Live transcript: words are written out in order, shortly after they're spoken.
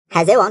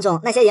海贼王中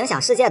那些影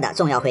响世界的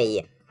重要会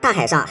议，大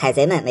海上海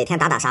贼们每天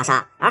打打杀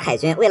杀，而海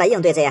军为了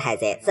应对这些海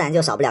贼，自然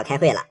就少不了开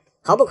会了。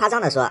毫不夸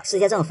张地说，世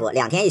界政府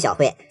2天一小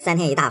会，3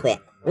天一大会。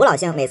吴老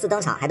星每次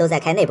登场还都在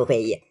开内部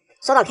会议。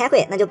说到开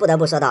会，那就不得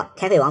不说到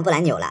开会王布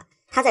兰纽了。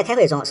他在开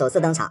会中首次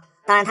登场，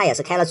当然他也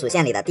是开了主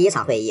线里的第一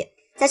场会议。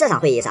在这场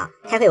会议上，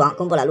开会王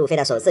公布了路飞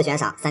的首次悬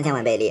赏3000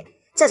万贝利。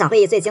这场会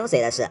议最精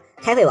髓的是，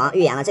开会王预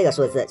言了这个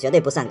数字绝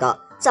对不算高，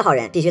这号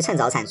人必须趁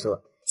早铲除。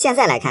现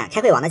在来看，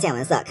开会王的见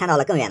闻色看到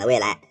了更远的未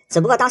来，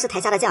只不过当时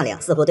台下的将领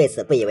似乎对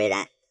此不以为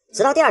然。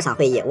直到第2场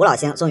会议，吴老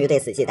星终于对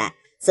此忌惮。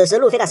此时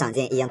路飞的赏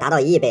金已经达到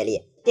1亿贝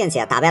利，并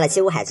且打败了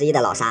7武海之一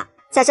的老沙。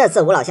在这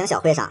次吴老星小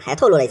会上还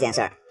透露了一件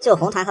事儿，就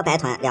红团和白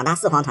团2大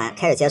四皇团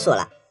开始接触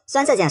了。虽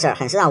然这件事儿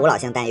很是让吴老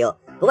星担忧，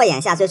不过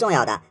眼下最重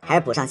要的还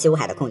是补上7武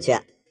海的空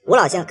缺。吴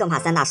老星更怕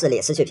3大势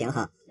力失去平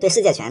衡，对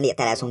世界权力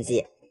带来冲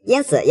击，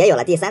因此也有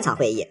了第3场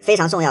会议，非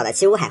常重要的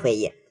7武海会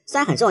议。虽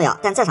然很重要，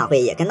但这场会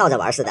议跟闹着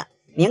玩似的。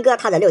明哥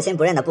踏着六亲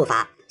不认的步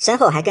伐，身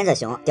后还跟着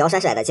熊，屌甩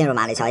甩的进入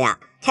马里乔亚，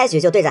开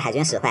局就对着海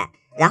军使坏，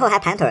然后还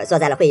盘腿坐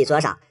在了会议桌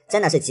上，真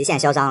的是极限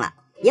嚣张了。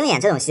鹰眼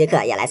这种稀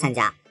客也来参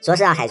加，着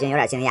实让海军有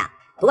点惊讶。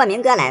不过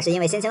明哥来是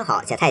因为心情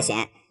好且太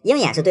闲，鹰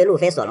眼是对路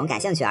飞索隆感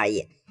兴趣而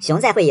已。熊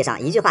在会议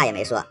上一句话也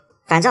没说，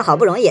反正好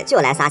不容易就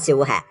来仨7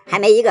武海，还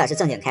没一个是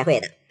正经开会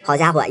的。好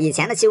家伙，以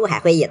前的7武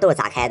海会议都是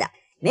咋开的？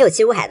没有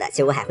7武海的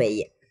7武海会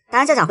议。当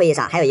然这场会议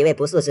上还有一位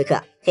不速之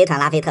客，黑团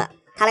拉菲特，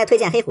他来推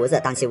荐黑胡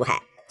子当7武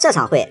海。这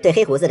场会对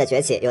黑胡子的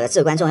崛起有着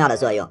至关重要的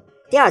作用。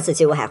第2次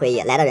7武海会议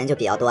来的人就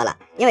比较多了，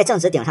因为正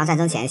值顶上战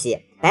争前夕，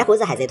白胡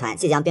子海贼团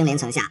即将兵临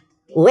城下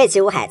，5位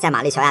7武海在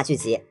马利乔亚聚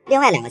集，另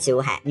外2个7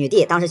武海女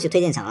帝当时去推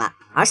进城了，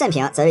而慎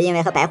平则是因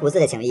为和白胡子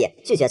的情谊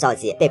拒绝召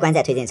集，被关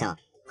在推进城。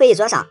会议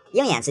桌上，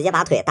鹰眼直接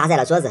把腿搭在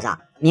了桌子上，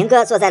明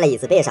哥坐在了椅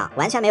子背上，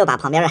完全没有把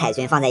旁边的海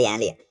军放在眼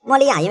里。莫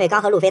利亚因为刚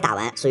和路飞打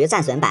完，属于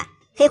战损版，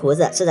黑胡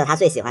子吃着他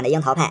最喜欢的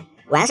樱桃派，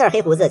完事儿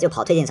黑胡子就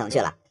跑推进城去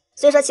了。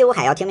虽说7武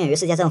海要听命于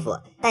世界政府，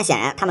但显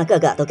然他们个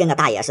个都跟个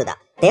大爷似的，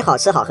得好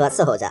吃好喝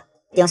伺候着。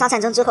顶上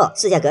战争之后，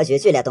世界格局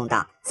剧烈动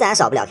荡，自然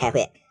少不了开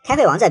会。开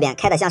会王这边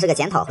开的像是个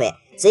检讨会，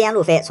直言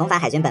路飞重返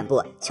海军本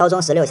部，敲钟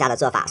16下的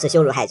做法是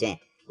羞辱海军。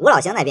吴老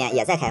星那边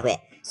也在开会，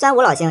虽然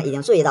吴老星已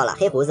经注意到了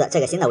黑胡子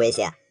这个新的威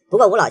胁，不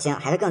过吴老星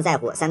还是更在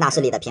乎3大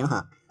势力的平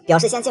衡，表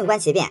示先静观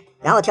其变，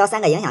然后挑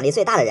3个影响力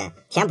最大的人，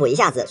填补一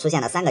下子出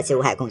现的3个7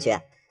武海空缺。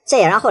这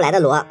也让后来的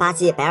罗、巴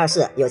基、白二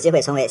世有机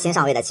会成为新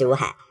上位的7武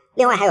海。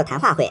另外还有谈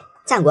话会，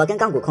战国跟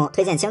钢骨空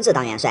推荐青雉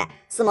当元帅，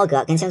斯摩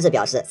格跟青雉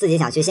表示自己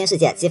想去新世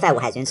界G5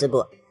海军支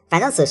部。反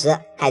正此时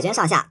海军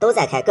上下都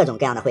在开各种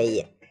各样的会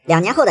议。2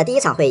年后的第1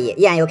场会议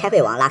依然由开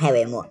会王拉开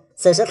帷幕，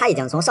此时他已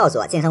经从少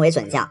佐晋升为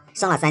准将，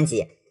升了3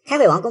级。开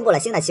会王公布了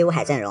新的7武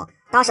海阵容，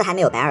当时还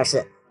没有白二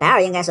世，白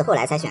二应该是后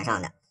来才选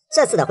上的。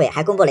这次的会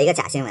还公布了一个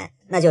假新闻，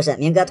那就是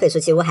明哥退出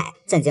7武海，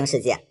震惊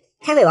世界。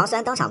开会王虽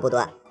然登场不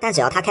多，但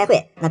只要他开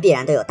会，那必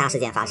然都有大事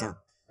件发生。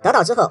得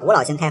到之后，吴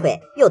老星开会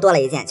又多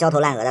了一件焦头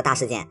烂额的大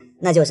事件，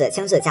那就是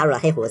青雉加入了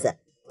黑胡子。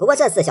不过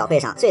这次小会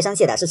上最生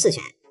气的是赤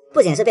犬，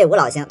不仅是被吴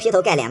老星劈头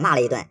盖脸骂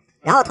了一顿，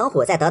然后藤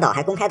虎在德岛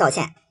还公开道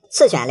歉，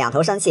赤犬两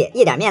头生气，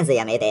一点面子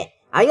也没得。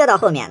而越到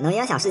后面能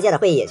影响世界的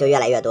会议就越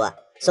来越多。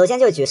首先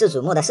就举世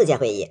瞩目的世界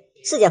会议，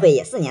世界会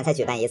议4年才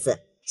举办一次，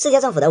世界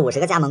政府的50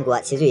个加盟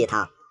国齐聚一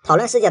堂，讨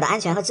论世界的安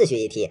全和秩序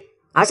议题。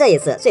而这一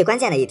次最关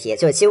键的议题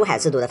就是7武海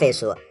制度的废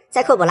除，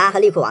在寇布拉和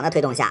利库王的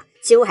推动下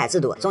，7武海制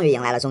度终于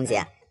迎来了终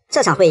结。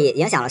这场会议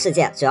影响了世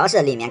界，主要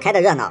是里面开的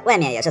热闹，外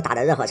面也是打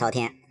得热火朝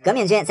天。革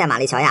命军在马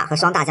利乔亚和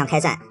双大将开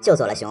战，救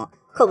走了熊，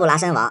寇布拉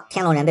身亡，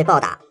天龙人被暴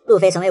打，路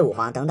飞成为武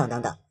皇等等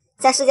等等。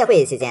在世界会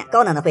议期间，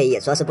高能的会议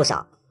着实不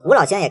少。吴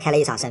老星也开了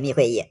一场神秘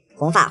会议，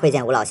红发会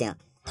见吴老星，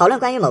讨论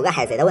关于某个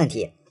海贼的问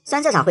题。虽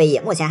然这场会议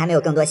目前还没有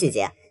更多细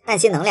节，但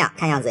其能量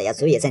看样子也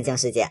足以震惊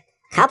世界。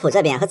卡普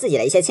这边和自己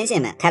的一些亲信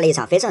们开了一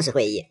场非正式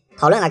会议，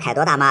讨论了凯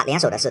多大妈联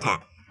手的事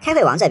态。开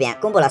会王这边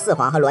公布了4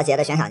皇和罗杰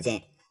的悬赏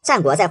金。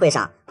战国在会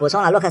上补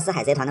充了洛克斯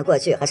海贼团的过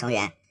去和成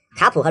员，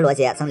卡普和罗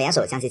杰曾联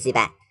手将其击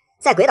败。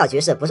在鬼岛局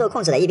势不受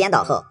控制的一边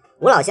倒后，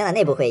吴老星的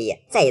内部会议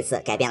再一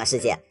次改变了世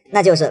界，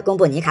那就是公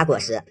布尼卡果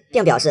实，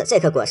并表示这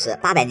颗果实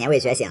800年未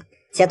觉醒，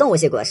且动物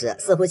系果实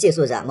似乎寄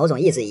宿着某种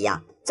意志一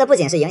样。这不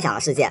仅是影响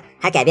了世界，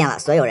还改变了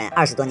所有人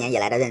20多年以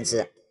来的认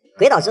知。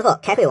鬼岛之后，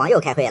开会王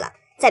又开会了，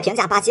在评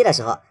价巴基的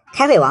时候，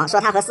开会王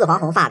说他和4皇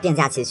红发并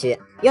驾齐驱，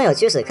拥有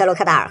驱使克洛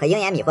克达尔和鹰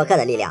眼米霍克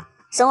的力量，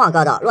声望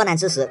高到落难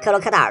之时克洛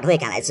克达尔都会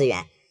赶来支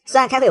援。虽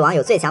然开会王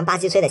有最强巴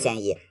基吹的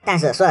嫌疑，但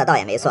是说的倒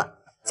也没错。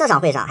这场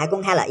会上还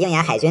公开了鹰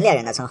眼海军猎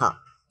人的称号。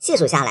细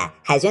数下来，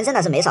海军真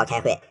的是没少开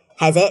会，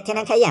海贼天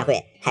天开宴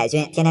会，海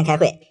军天天开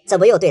会，这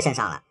不又对称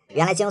上了？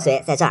原来精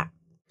髓在这儿。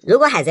如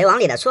果海贼王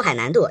里的出海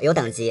难度有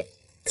等级，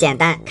简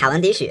单，卡文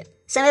迪许。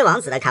身为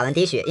王子的卡文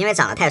迪许因为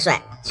长得太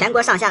帅，全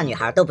国上下的女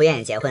孩都不愿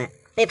意结婚，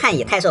被判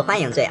以太受欢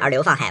迎罪而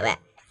流放海外。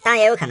当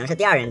然也有可能是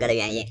第2人格的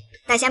原因，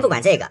但先不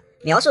管这个，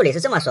描述里是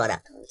这么说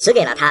的，只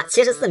给了他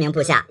74名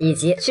部下以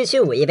及区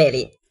5亿贝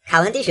利。卡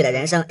文迪许的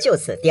人生就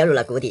此跌入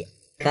了谷底。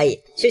可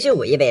以，区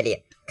5亿贝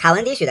利，卡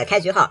文迪许的开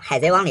局号海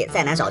贼王里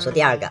再难找出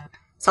第2个。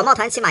草帽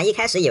团起码一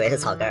开始以为是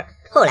草根，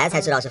后来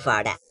才知道是富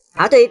二代。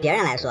而对于别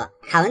人来说，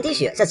海文低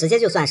许这直接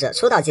就算是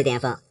出道即巅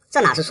峰，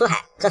这哪是出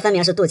海，这分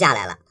明是度假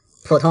来了。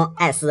普通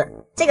艾斯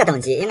这个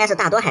等级应该是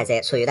大多海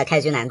贼处于的开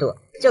局难度，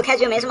就开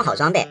局没什么好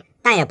装备，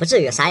但也不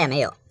至于啥也没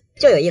有，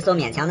就有一艘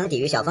勉强能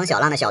抵御小风小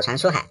浪的小船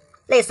出海。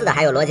类似的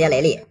还有罗杰雷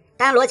利，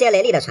当然罗杰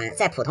雷利的船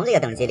在普通这个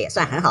等级里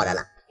算很好的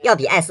了，要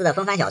比艾斯的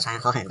风帆小船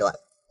好很多。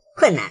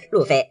困难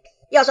路飞，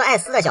要说艾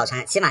斯的小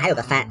船起码还有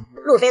个帆，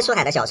路飞出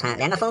海的小船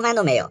连个风帆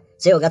都没有，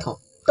只有个桶，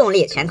动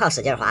力全靠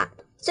使劲划。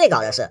最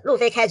搞的是路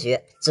飞开局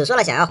只说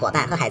了想要伙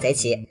伴和海贼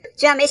旗，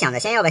居然没想着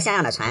先要个像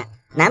样的船，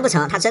难不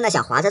成他真的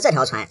想划着这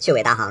条船去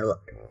伟大航路？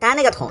当然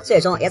那个桶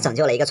最终也拯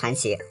救了一个传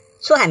奇。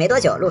出海没多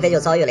久，路飞就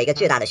遭遇了一个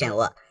巨大的漩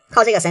涡，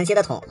靠这个神奇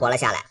的桶活了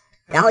下来，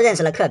然后认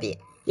识了科比，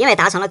因为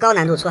达成了高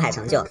难度出海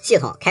成就，系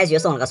统开局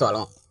送了个索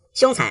隆。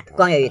凶残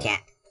光月玉田，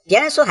别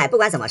人出海不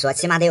管怎么说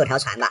起码得有条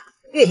船吧，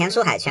玉田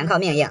出海全靠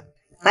命硬，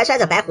怀揣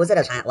着白胡子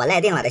的船我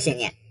赖定了的信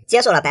念，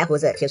接受了白胡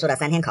子提出的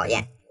3天考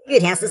验，玉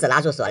田死死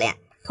拉住锁链，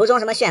途中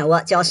什么漩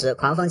涡、礁石、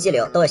狂风激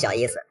流都是小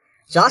意思，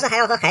主要是还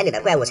要和海里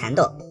的怪物缠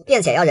斗，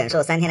并且要忍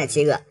受3天的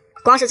饥饿，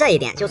光是这一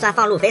点就算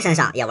放路飞身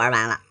上也玩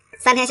完了。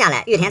3天下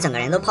来，玉田整个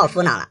人都泡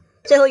敷囊了。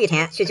最后玉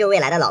田去救未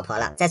来的老婆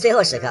了，在最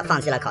后时刻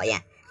放弃了考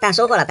验，但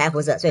收获了白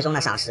胡子最终的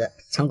赏识，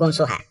成功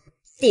出海。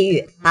地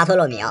狱巴托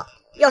洛米奥，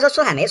要说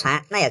出海没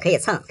船，那也可以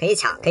蹭，可以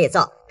抢，可以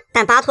造，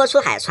但巴托出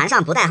海船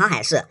上不带航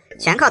海士，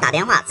全靠打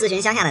电话咨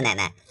询乡下的奶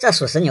奶，这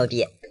属实牛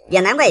逼，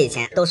也难怪以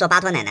前都说巴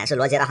托奶奶是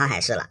罗杰的航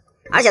海士了。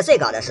而且最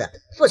搞的是，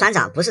副船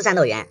长不是战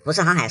斗员，不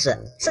是航海士，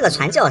是个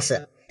传教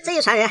士，这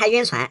一船人还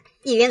晕船，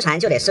一晕船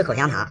就得吃口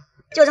香糖。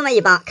就这么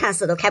一帮看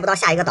似都开不到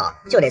下一个岛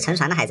就得沉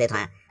船的海贼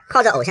团，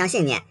靠着偶像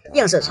信念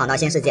硬是闯到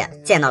新世界，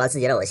见到了自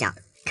己的偶像，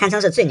堪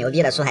称是最牛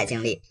逼的出海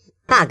经历。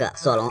bug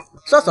索隆，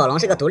说索隆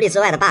是个独立之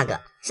外的 bug，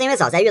 是因为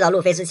早在遇到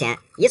路飞之前，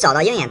以找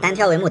到鹰眼单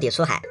挑为目的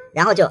出海，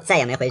然后就再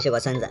也没回去过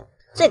村子。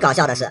最搞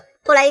笑的是，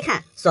后来一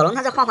看索隆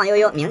他这晃晃悠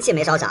悠，名气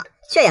没少涨，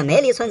却也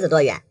没离村子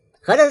多远，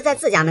合着是在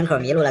自家门口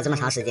迷路了这么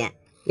长时间，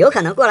有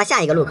可能过了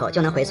下一个路口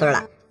就能回村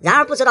了，然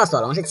而不知道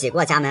索隆是挤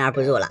过家门而不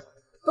入了。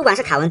不管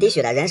是卡文迪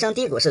许的人生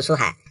低谷式出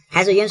海，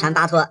还是晕船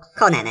巴托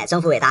靠奶奶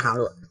征服伟大航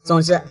路，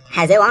总之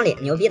海贼王里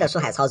牛逼的出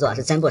海操作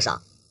是真不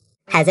少。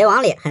海贼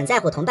王里很在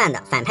乎同伴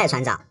的反派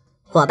船长，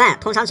伙伴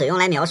通常只用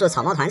来描述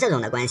草帽团这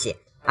种的关系，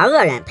而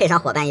恶人配上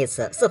伙伴一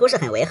词似乎是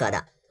很违和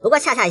的，不过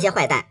恰恰一些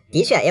坏蛋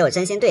的确也有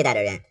真心对待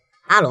的人。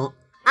阿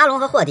龙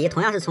和霍迪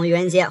同样是从愚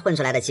人街混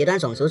出来的极端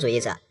种族主义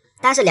者，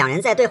但是两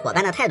人在对伙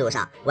伴的态度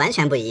上完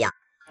全不一样。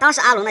当时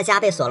阿龙的家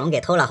被索隆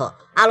给偷了后，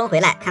阿龙回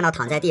来看到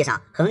躺在地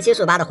上横七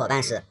竖八的伙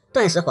伴时，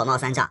顿时火冒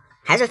三丈，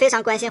还是非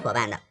常关心伙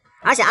伴的。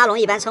而且阿龙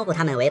一般称呼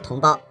他们为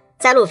同胞。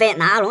在路飞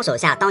拿阿龙手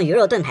下当鱼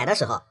肉盾牌的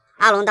时候，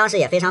阿龙当时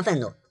也非常愤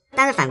怒，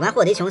但是反观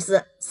霍迪琼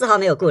斯丝毫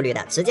没有顾虑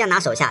的直接拿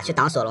手下去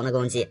挡索隆的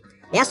攻击，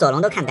连索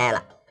隆都看呆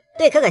了。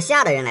对可可西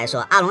亚的人来说，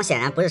阿龙显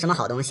然不是什么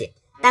好东西，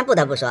但不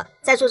得不说，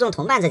在注重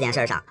同伴这件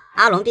事上，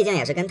阿龙毕竟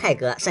也是跟泰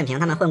格、慎平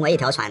他们混过一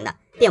条船的，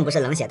并不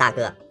是冷血大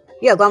哥。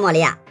月光莫利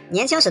亚，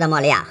年轻时的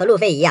莫利亚和路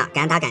飞一样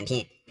敢打敢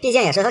拼，毕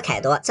竟也是和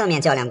凯多正面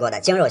较量过的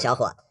精肉小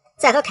伙。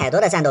在和凯多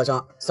的战斗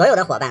中，所有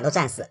的伙伴都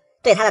战死，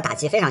对他的打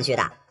击非常巨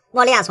大。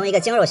莫利亚从一个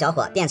精肉小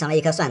伙变成了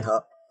一颗蒜头。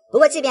不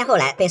过即便后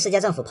来被世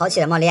界政府抛弃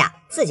的莫利亚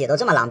自己都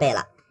这么狼狈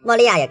了，莫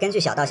利亚也根据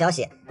小道消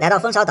息来到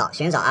蜂巢岛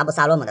寻找阿布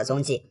萨罗姆的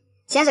踪迹。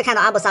先是看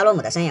到阿布萨罗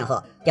姆的身影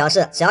后，表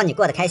示只要你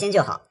过得开心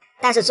就好，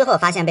但是之后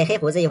发现被黑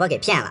胡子一伙给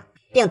骗了，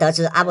并得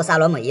知阿布萨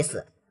罗姆已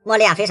死。莫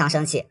利亚非常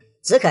生气，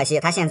只可惜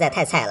他现在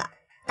太菜了。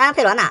当然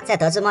佩罗娜在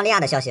得知莫利亚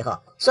的消息后，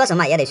说什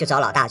么也得去找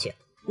老大去。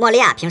莫利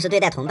亚平时对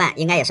待同伴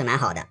应该也是蛮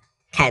好的。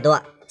凯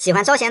多，喜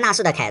欢招贤纳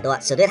士的凯多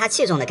只对他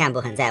器重的干部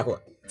很在乎，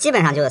基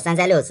本上就是3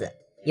灾6子，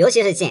尤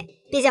其是晋，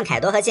毕竟凯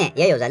多和晋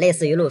也有着类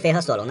似于路飞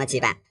和索隆的羁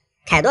绊。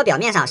凯多表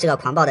面上是个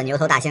狂暴的牛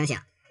头大猩猩，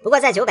不过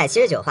在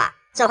979话，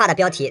这话的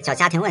标题叫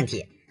家庭问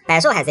题，百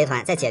兽海贼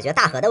团在解决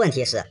大河的问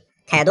题时，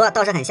凯多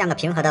倒是很像个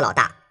平和的老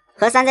大，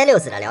和3灾6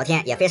子的聊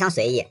天也非常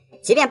随意，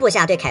即便部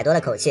下对凯多的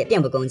口气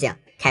并不恭敬，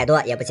凯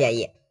多也不介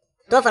意。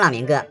多弗朗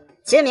明哥，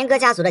其实明哥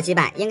家族的羁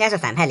绊应该是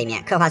反派里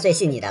面刻画最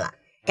细腻的了，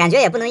感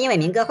觉也不能因为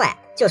明哥坏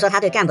就说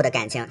他对干部的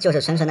感情就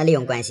是纯纯的利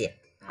用关系，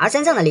而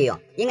真正的利用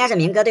应该是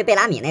明哥对贝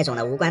拉米那种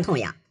的无关痛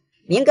痒。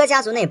明哥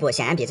家族内部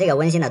显然比这个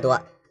温馨的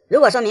多，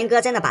如果说明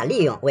哥真的把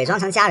利用伪装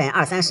成家人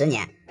20-30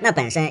年，那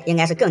本身应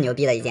该是更牛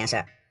逼的一件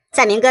事。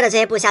在明哥的这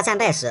些部下战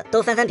败时，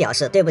都纷纷表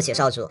示对不起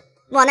少主。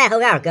莫奈和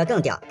威尔哥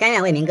更屌，甘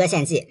愿为明哥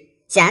献祭。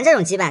显然这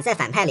种羁绊在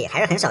反派里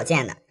还是很少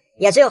见的，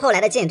也只有后来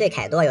的晋对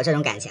凯多有这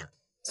种感情。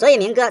所以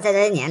明哥在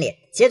这些年里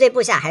其实对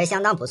部下还是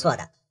相当不错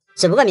的，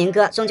只不过明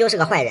哥终究是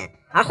个坏人，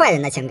而坏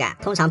人的情感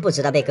通常不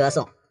值得被歌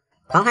颂。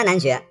狂欢男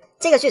爵，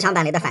这个剧场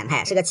版里的反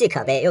派是个既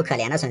可悲又可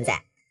怜的存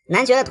在。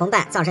男爵的同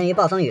伴葬身于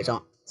暴风雨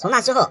中，从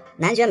那之后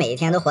男爵每一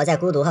天都活在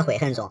孤独和悔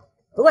恨中。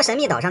不过神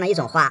秘岛上的一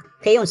种花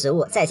可以用植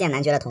物再现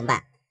男爵的同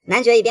伴，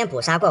男爵一边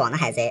捕杀过往的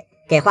海贼，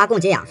给花供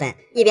给养分，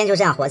一边就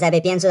这样活在被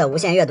编织的无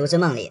限阅读之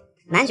梦里。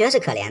男爵是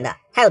可怜的，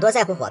他有多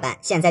在乎伙伴，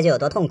现在就有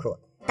多痛苦，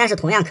但是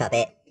同样可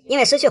悲，因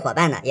为失去伙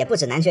伴的也不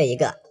止男爵一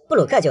个，布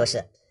鲁克就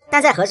是。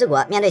但在和之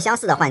国面对相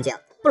似的幻境，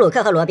布鲁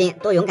克和罗宾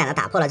都勇敢地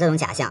打破了这种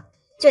假象。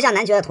就像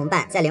男爵的同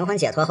伴在灵魂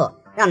解脱后，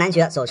让男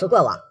爵走出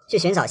过往，去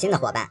寻找新的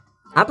伙伴。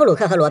而布鲁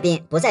克和罗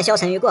宾不再消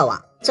沉于过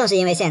往，正是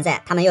因为现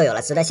在他们又有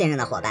了值得信任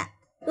的伙伴。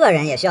恶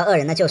人也需要恶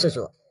人的救世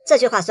主，这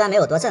句话虽然没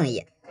有多正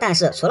义，但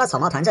是除了草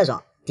帽团这种，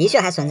的确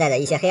还存在着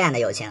一些黑暗的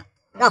友情，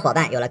让伙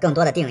伴有了更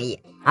多的定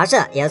义，而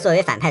这也是作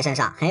为反派身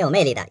上很有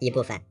魅力的一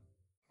部分。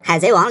海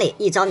贼王里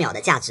一招秒的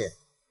价值，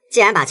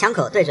既然把枪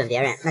口对准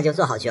别人，那就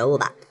做好觉悟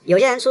吧。有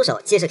些人出手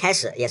既是开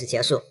始也是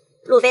结束。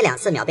路飞2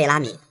次秒贝拉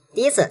米，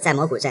第一次在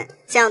魔古镇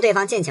先让对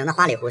方尽情的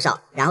花里胡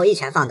哨，然后一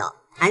拳放倒，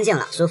安静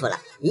了，舒服了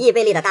，1亿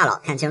贝利的大佬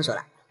看清楚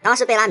了，当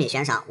时贝拉米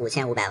悬赏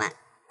5500万。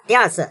第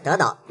二次得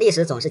到，历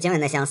史总是惊人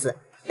的相似，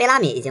贝拉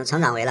米已经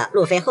成长为了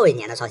路飞后一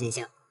年的超新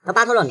星，和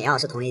巴托洛米奥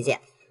是同一届，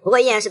不过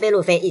依然是被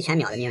路飞一拳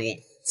秒的命运。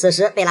此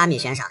时贝拉米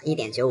悬赏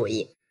1.95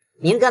亿。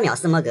明哥秒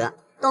斯摩格，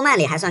动漫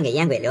里还算给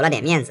烟鬼留了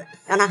点面子，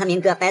让他和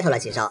明哥 battle 了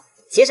几招，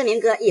其实明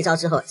哥一招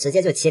之后直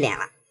接就起脸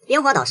了。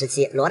冰火岛时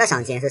期罗的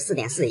赏金是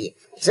4.4亿，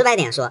直白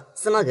点说，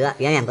斯摩格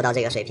远远不到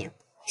这个水平。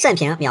慎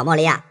平秒莫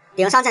利亚，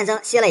顶上战争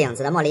吸了影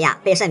子的莫利亚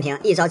被慎平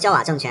一招焦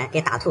瓦政权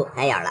给打吐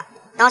白眼了，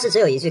当时只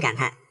有一句感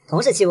叹，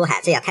同是七武海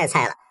这也太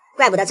菜了，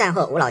怪不得战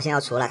后吴老星要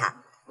除了他。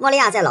莫利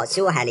亚在老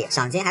七武海里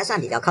赏金还算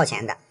比较靠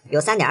前的，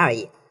有3.2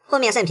亿，后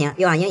面慎平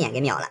又让鹰眼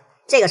给秒了，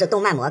这个是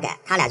动漫魔改，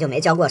他俩就没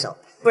交过手，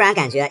不然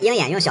感觉鹰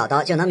眼用小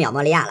刀就能秒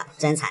莫利亚了，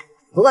真惨。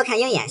不过看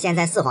鹰眼现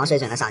在4皇水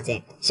准的赏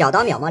金，小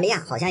刀秒莫利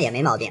亚好像也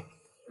没毛病。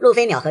路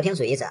飞秒和平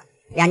主义者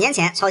，2年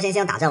前超新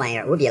星打这玩意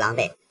儿无比狼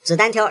狈，只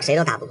单挑谁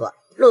都打不过，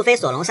路飞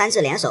索隆山治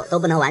联手都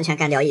不能完全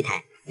干掉一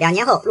台，2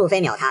年后路飞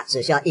秒他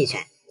只需要1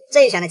拳，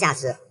这一拳的价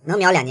值能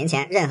秒2年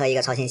前任何一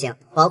个超新星，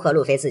包括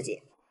路飞自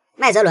己。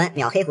麦哲伦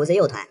秒黑胡子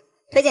右团，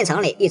推进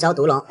城里一招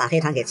毒龙把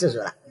黑团给制住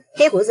了，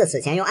黑胡子此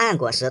前用暗暗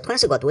果实吞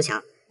噬过毒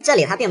墙，这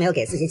里他并没有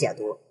给自己解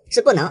毒，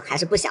是不能还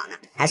是不想呢？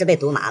还是被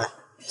毒麻了？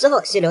之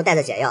后溪流带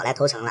着解药来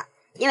投诚了，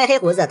因为黑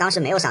胡子当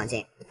时没有赏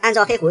金，按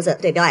照黑胡子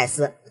对标艾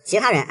斯，其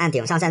他人按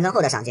顶上战争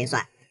后的赏金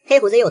算，黑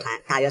胡子右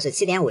团大约是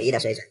7.5亿的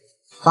水准。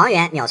黄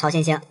猿秒超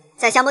新星，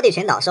在香波地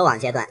群岛收网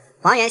阶段，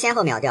黄猿先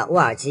后秒掉乌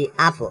尔基、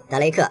阿普、德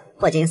雷克、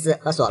霍金斯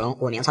和索隆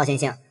5名超新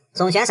星，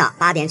总悬赏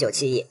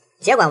8.97亿，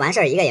结果完事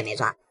儿一个也没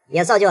抓，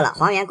也造就了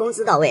黄猿工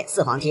资到位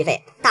4皇踢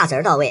废，大侄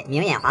儿到位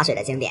明眼划水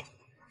的经典。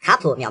卡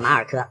普秒马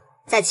尔科，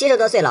在70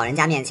多岁老人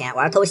家面前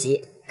玩偷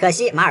袭，可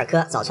惜马尔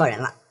科找错人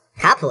了，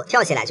卡普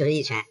跳起来就是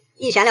一拳，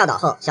一拳撂倒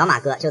后小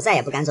马哥就再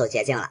也不敢走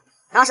捷径了，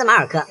当时马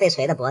尔科被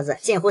锤的脖子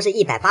近乎是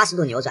180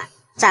度扭转，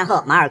战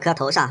后马尔科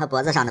头上和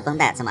脖子上的绷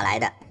带怎么来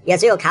的，也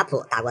只有卡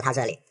普打过他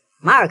这里。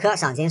马尔科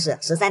赏金是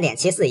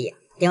13.74亿，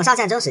顶上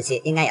战争时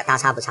期应该也大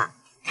差不差。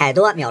凯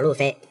多秒路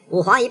飞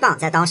，5皇1棒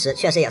在当时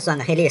确实也算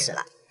个黑历史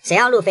了，谁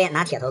让路飞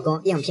拿铁头功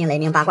硬拼雷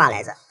鸣八卦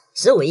来着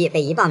，15亿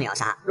被1棒秒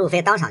杀，路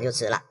飞当场就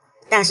值了。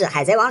但是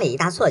海贼王里一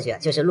大错觉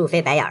就是路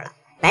飞白眼了，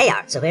白眼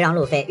只会让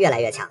路飞越来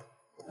越强。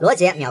罗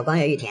杰秒光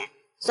月玉田，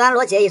虽然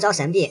罗杰一招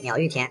神臂秒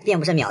玉田并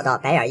不是秒到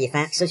白眼一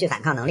翻失去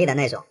反抗能力的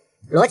那种，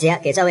罗杰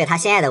给这位他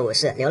心爱的武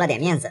士留了点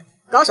面子，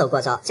高手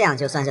过招，这样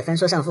就算是分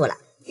出胜负了。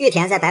玉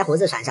田在白胡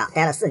子船上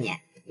待了4年，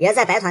也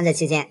在白团这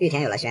期间玉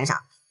田有了悬赏，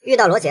遇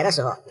到罗杰的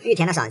时候玉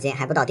田的赏金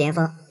还不到巅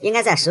峰，应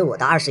该在15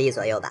到20亿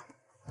左右吧。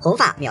红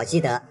发秒基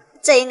德，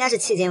这应该是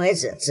迄今为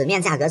止纸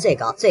面价格最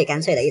高最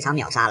干脆的一场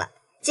秒杀了。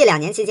继2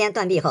年期间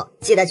断臂后，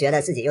基德觉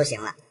得自己又行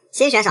了，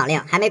新悬赏令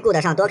还没顾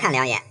得上多看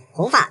2眼，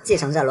红发继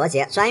承着罗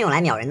杰专用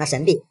来秒人的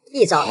神臂，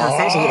一招让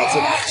30亿的基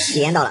德体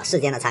验到了世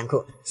间的残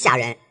酷，吓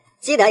人。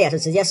基德也是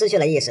直接失去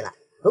了意识了，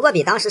不过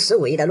比当时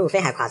15亿的路飞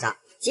还夸张，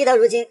基德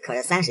如今可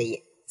是30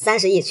亿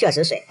，30亿确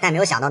实水，但没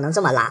有想到能这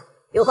么拉，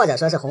又或者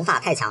说是红发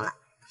太强了，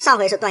上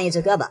回是断一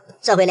只胳膊，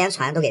这回连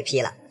船都给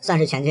劈了，算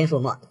是全军覆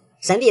没。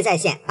神臂在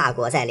线，霸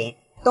国在临，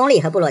东丽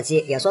和布洛基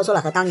也说出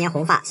了和当年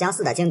红发相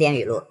似的经典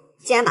语录，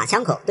既然把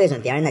枪口对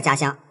准别人的家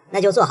乡，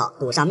那就做好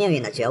赌上命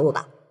运的觉悟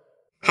吧。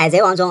海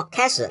贼王中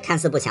开始看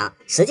似不强，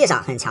实际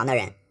上很强的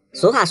人，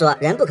俗话说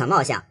人不可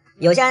貌相，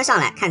有些人上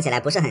来看起来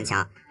不是很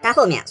强，但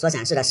后面所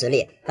展示的实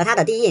力和他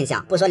的第一印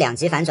象不说2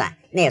极反转，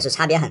那也是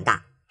差别很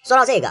大。说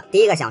到这个，第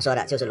一个想说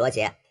的就是罗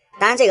杰，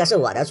当然这个是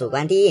我的主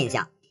观第一印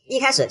象，一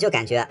开始就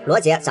感觉罗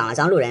杰长了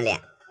张路人脸，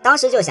当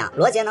时就想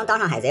罗杰能当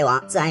上海贼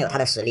王自然有他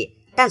的实力，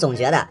但总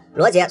觉得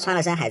罗杰穿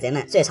了身海贼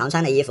们最常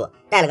穿的衣服，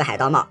戴了个海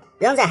盗帽，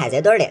扔在海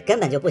贼堆里根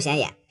本就不显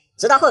眼。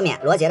直到后面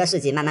罗杰的事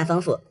迹慢慢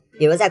丰富，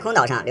比如在空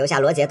岛上留下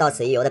罗杰到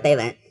此一游的碑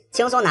文，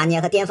轻松拿捏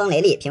和巅峰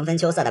雷利平分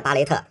秋色的巴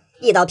雷特，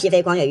一刀劈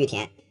飞光月玉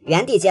田，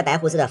原地接白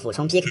胡子的俯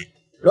冲劈砍，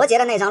罗杰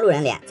的那张路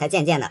人脸才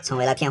渐渐的成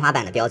为了天花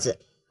板的标志。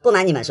不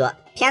瞒你们说，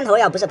片头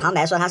要不是旁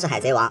白说他是海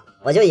贼王，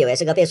我就以为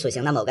是个被处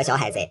刑的某个小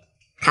海贼。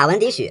卡文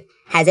迪许，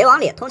海贼王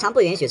里通常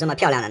不允许这么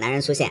漂亮的男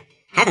人出现，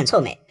还很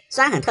臭美，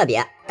虽然很特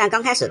别，但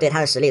刚开始对他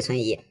的实力存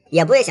疑，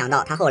也不会想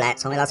到他后来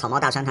成为了草帽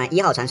大船团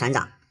1号船船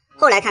长。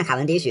后来看卡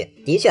文迪许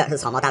的确是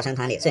草帽大船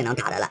团里最能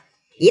打的了，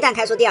一旦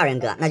开出第2人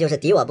格，那就是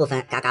敌我不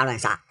分，嘎嘎乱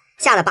杀，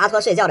吓得巴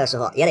托睡觉的时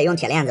候也得用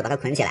铁链子把他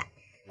捆起来。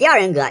第2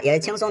人格也是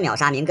轻松秒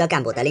杀明哥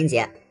干部德林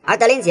杰，而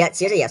德林杰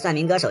其实也算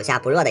明哥手下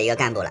不弱的一个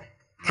干部了。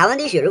卡文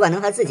迪许如果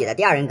能和自己的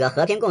第2人格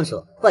和平共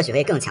处，或许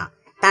会更强，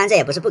当然这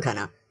也不是不可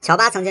能，乔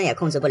巴曾经也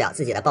控制不了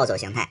自己的暴走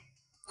形态。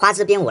花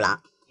之冰五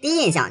郎第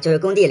一印象就是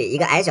工地里一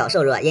个矮小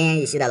瘦弱、奄奄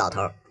一息的老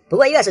头。不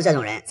过越是这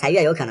种人，才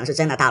越有可能是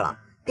真的大佬。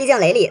毕竟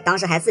雷利当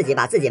时还自己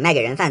把自己卖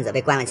给人贩子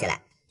被关了起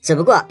来。只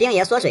不过兵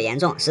爷缩水严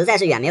重，实在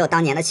是远没有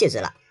当年的气质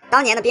了。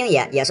当年的兵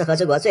爷也是和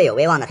之国最有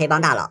威望的黑帮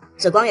大佬，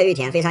是光月玉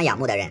田非常仰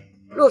慕的人。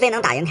路飞能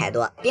打赢凯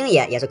多，兵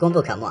爷也是功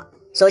不可没。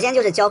首先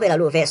就是教会了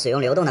路飞使用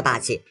流动的霸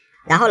气，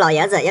然后老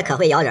爷子也可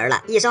会摇人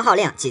了，一声号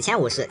令，几千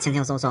武士轻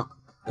轻松松。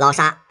老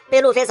沙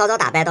被路飞早早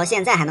打败，到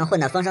现在还能混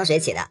得风生水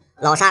起的，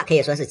老沙可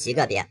以说是极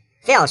个别。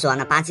非要说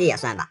那巴基也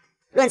算吧。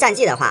论战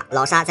绩的话，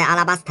老沙在阿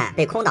拉巴斯坦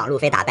被空挡路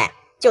飞打败，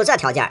就这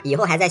条件，以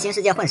后还在新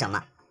世界混什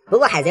么？不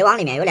过海贼王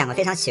里面有两个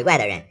非常奇怪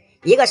的人，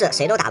一个是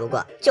谁都打不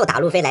过，就打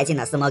路飞来劲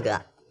的斯摩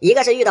格，一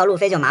个是遇到路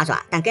飞就麻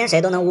爪，但跟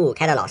谁都能五五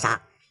开的老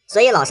沙。所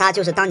以老沙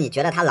就是当你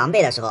觉得他狼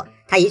狈的时候，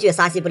他一句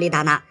撒西布利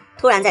达那，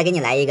突然再给你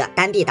来一个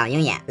单臂挡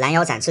鹰眼，拦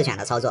腰斩赤犬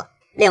的操作。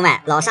另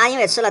外，老沙因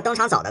为吃了登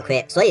场早的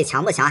亏，所以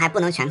强不强还不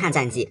能全看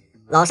战绩。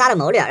老沙的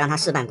谋略让他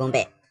事半功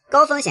倍。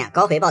高风险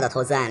高回报的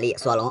投资案例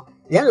索隆，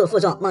忍辱负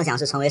重，梦想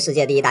是成为世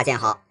界第一大剑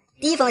豪。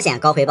低风险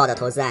高回报的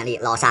投资案例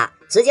老沙，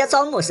直接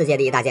招募世界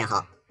第一大剑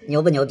豪。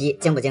牛不牛逼，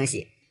惊不惊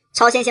喜？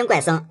超新星怪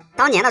僧，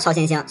当年的超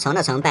新星成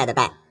的成，败的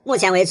败，目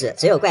前为止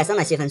只有怪僧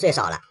的戏份最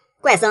少了。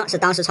怪僧是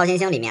当时超新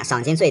星里面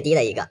赏金最低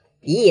的一个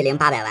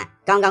，1.08亿，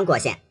刚刚过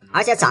线，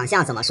而且长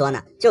相怎么说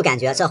呢，就感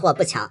觉这货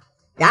不强。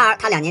然而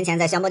他2年前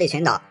在香波利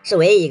群岛是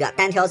唯一一个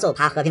单挑揍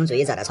趴和平主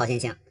义者的超新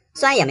星，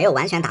虽然也没有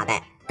完全打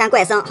败，但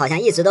怪僧好像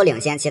一直都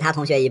领先其他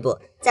同学一步。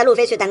在路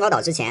飞去蛋糕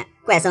岛之前，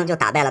怪僧就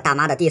打败了大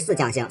妈的第4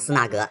将星斯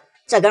纳格，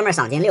这哥们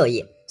赏金6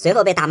亿，随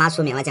后被大妈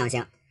除名了将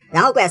星。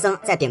然后怪僧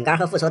在饼干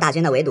和复仇大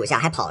军的围堵下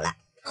还跑了。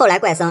后来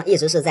怪僧一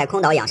直是在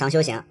空岛养伤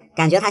修行，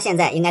感觉他现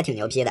在应该挺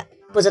牛批的，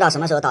不知道什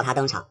么时候到他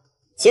登场。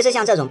其实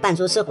像这种扮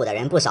猪吃虎的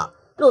人不少，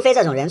路飞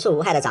这种人畜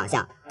无害的长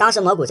相，当时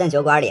魔古镇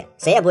酒馆里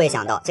谁也不会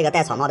想到这个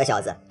戴草帽的小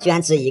子居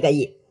然值1个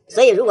亿。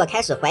所以如果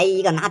开始怀疑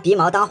一个拿鼻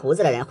毛当胡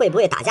子的人会不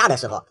会打架的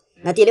时候，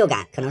那第6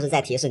感可能是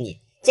在提示你，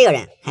这个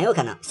人很有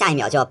可能下一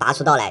秒就要拔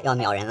出刀来要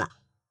秒人了。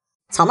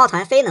草帽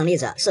团非能力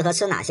者适合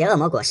吃哪些恶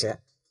魔果实？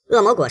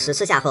恶魔果实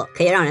吃下后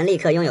可以让人立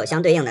刻拥有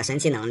相对应的神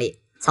奇能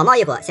力。草帽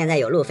一伙现在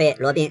有路飞、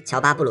罗宾、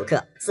乔巴、布鲁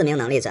克4名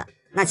能力者，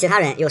那其他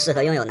人又适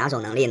合拥有哪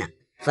种能力呢？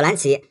弗兰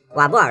奇、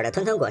瓦布尔的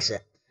吞吞果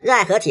实，热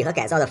爱合体和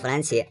改造的弗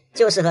兰奇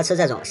就适合吃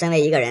这种身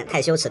为一个人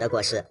太羞耻的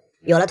果实。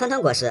有了吞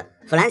吞果实，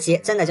弗兰奇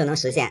真的就能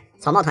实现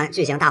草帽团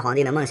巨型大皇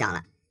帝的梦想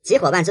了，集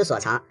伙伴之所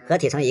长，合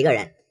体成一个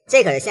人。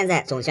这可是现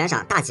在总悬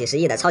赏大几十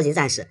亿的超级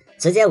战士，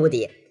直接无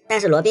敌。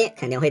但是罗宾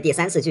肯定会第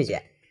3次拒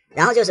绝。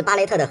然后就是巴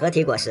雷特的合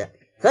体果实，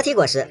合体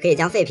果实可以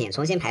将废品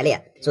重新排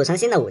列，组成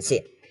新的武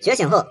器，觉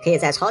醒后可以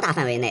在超大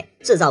范围内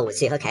制造武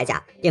器和铠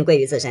甲，并归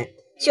于自身。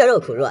血肉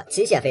苦弱，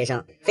机械飞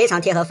升，非常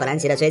贴合弗兰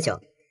奇的追求。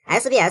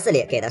SBS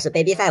里给的是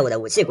Baby 5的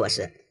武器果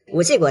实，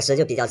武器果实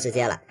就比较直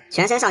接了，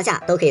全身上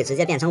下都可以直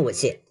接变成武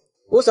器。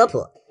乌索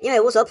普，因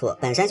为乌索普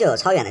本身就有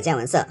超远的见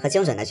闻色和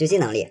精准的狙击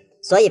能力，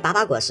所以拔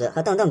拔果实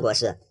和瞪瞪果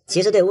实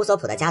其实对乌索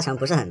普的加成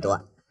不是很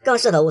多。更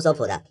适合乌索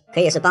普的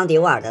可以是邦迪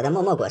沃尔德的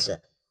默默果实，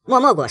默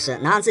默果实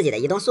能让自己的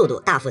移动速度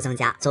大幅增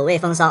加，走位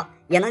风骚，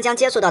也能将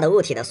接触到的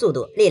物体的速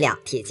度、力量、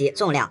体积、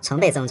重量成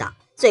倍增长，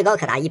最高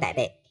可达100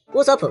倍。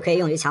乌索普可以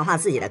用于强化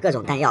自己的各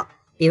种弹药，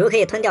比如可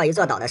以吞掉一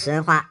座岛的食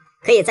人花，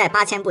可以在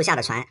8000步下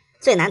的船，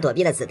最难躲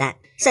避的子弹，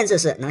甚至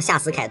是能吓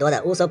死凯多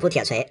的乌索普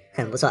铁锤，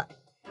很不错。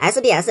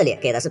SBS 里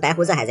给的是白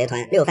胡子海贼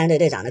团6番队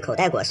队长的口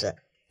袋果实，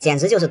简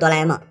直就是哆啦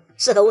A 梦，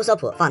适合乌索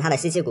普放他的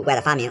稀奇古怪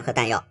的发明和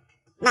弹药。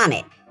娜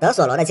美，德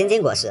索罗的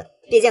金果实，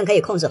毕竟可以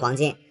控制黄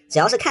金，只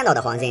要是看到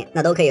的黄金，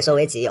那都可以收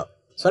为己有。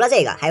除了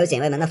这个，还有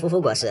警卫门的夫妇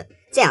果实，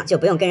这样就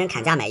不用跟人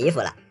砍价买衣服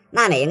了。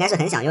娜美应该是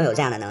很想拥有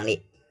这样的能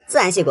力。自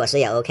然系果实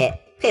也 OK，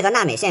 配合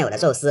娜美现有的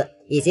宙斯，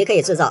以及可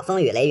以制造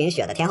风雨雷云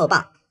雪的天后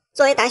棒。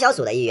作为胆小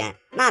组的一员，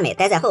娜美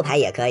待在后排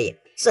也可以，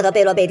适合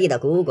贝洛贝蒂的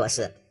鼓舞果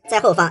实，在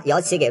后方摇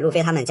旗给路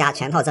飞他们家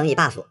全套增益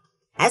buff。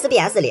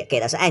 SBS 里给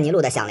的是艾尼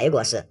路的响雷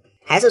果实，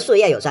还是术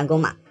业有专攻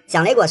嘛，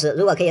响雷果实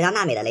如果可以让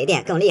娜美的雷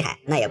电更厉害，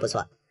那也不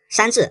错。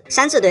山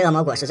治对恶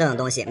魔果实这种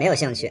东西没有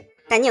兴趣，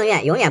但宁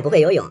愿永远不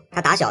会游泳，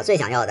他打小最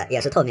想要的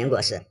也是透明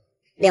果实。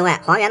另外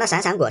黄猿的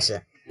闪闪果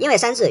实，因为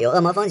山治有恶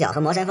魔风脚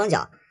和魔神风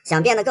脚，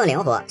想变得更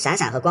灵活，闪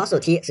闪和光速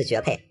踢是绝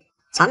配。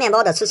长面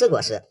包的吃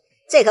果实，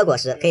这颗果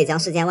实可以将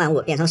世间万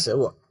物变成食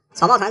物，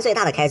草帽团最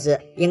大的开支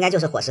应该就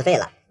是伙食费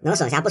了，能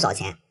省下不少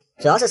钱。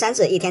主要是山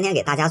治一天天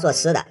给大家做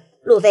吃的，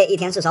路飞一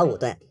天至少5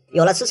顿，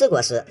有了吃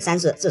果实，山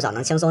治至少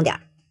能轻松点。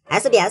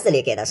SBS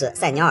里给的是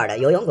塞鸟尔的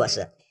游泳果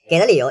实，给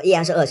的理由依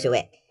然是恶趣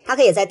味，他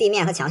可以在地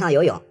面和墙上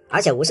游泳，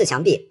而且无视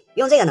墙壁，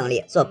用这个能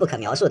力做不可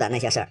描述的那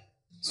些事儿。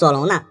索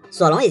隆呢？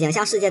索隆已经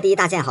向世界第一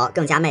大剑豪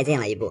更加迈进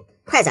了一步，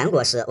快斩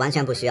果实完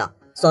全不需要，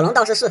索隆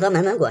倒是适合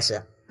门门果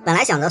实。本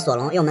来想着索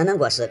隆用门门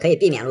果实可以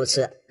避免路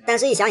痴，但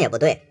是一想也不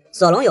对，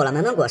索隆有了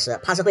门门果实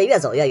怕是会越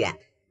走越远，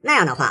那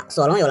样的话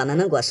索隆有了门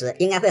门果实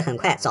应该会很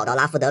快找到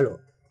拉夫德鲁。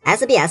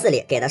 SBS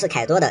里给的是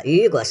凯多的鱼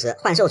鱼果实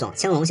幻兽种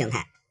青龙形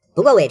态，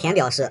不过尾田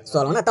表示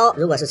索隆的刀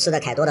如果是吃的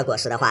凯多的果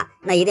实的话，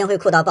那一定会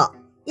酷到爆。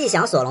一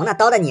想索隆的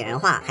刀的拟人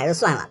化还是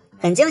算了，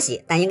很惊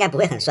喜但应该不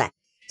会很帅。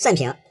甚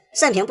评，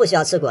慎平不需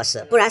要吃果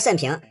实，不然慎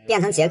平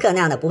变成杰克那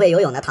样的不会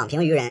游泳的躺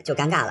平鱼人就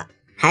尴尬了。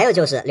还有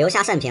就是留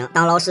下慎平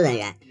当捞尸人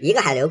员，一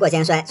个海流过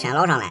肩摔全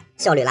捞上来，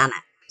效率拉满。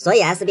所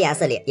以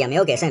SBS 里也没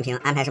有给慎平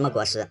安排什么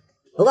果实。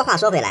不过话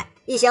说回来，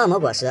一些恶魔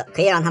果实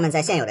可以让他们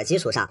在现有的基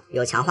础上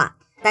有强化，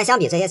但相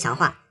比这些强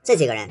化，这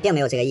几个人并没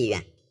有这个意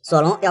愿。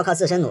索隆要靠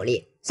自身努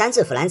力，山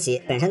治弗兰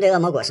奇本身对恶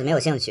魔果实没有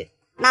兴趣，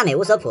娜美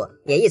乌索普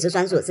也一直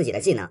专注自己的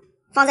技能。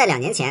放在2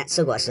年前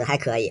吃果实还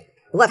可以，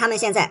不过他们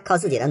现在靠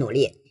自己的努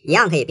力，一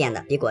样可以变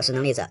得比果实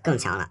能力者更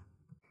强了。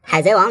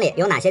海贼王里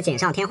有哪些锦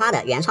上添花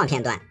的原创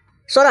片段？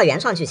说到原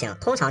创剧情，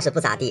通常是不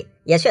咋地，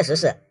也确实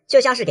是，就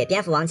像是给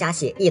蝙蝠王加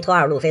戏一拖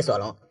二路飞索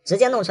隆，直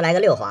接弄出来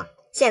个6皇，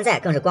现在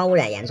更是光污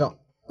染严重。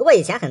不过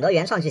以前很多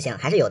原创剧情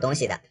还是有东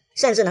西的，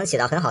甚至能起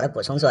到很好的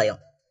补充作用。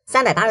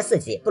384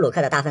集布鲁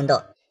克的大奋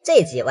斗，这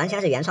一集完全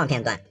是原创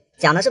片段，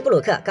讲的是布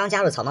鲁克刚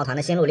加入草帽团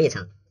的心路历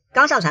程。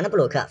刚上船的布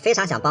鲁克非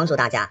常想帮助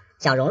大家，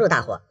想融入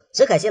大伙，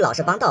只可惜老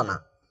是帮倒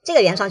忙。这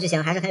个原创剧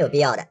情还是很有必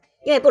要的，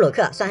因为布鲁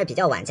克算是比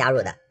较晚加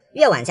入的，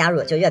越晚加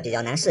入就越比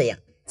较难适应，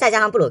再加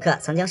上布鲁克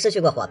曾经失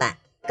去过伙伴，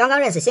刚刚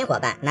认识新伙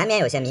伴难免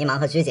有些迷茫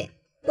和拘谨。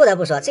不得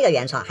不说这个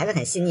原创还是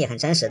很细腻很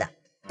真实的，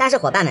但是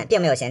伙伴们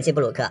并没有嫌弃布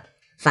鲁克，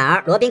反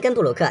而罗宾跟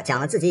布鲁克讲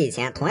了自己以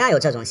前同样有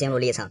这种心路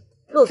历程，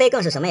路飞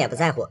更是什么也不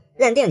在乎，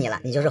认定你了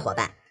你就是伙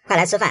伴，快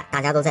来吃饭，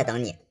大家都在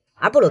等你。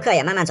而布鲁克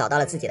也慢慢找到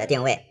了自己的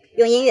定位，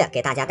用音乐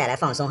给大家带来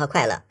放松和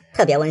快乐，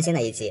特别温馨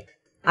的一集。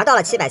而到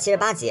了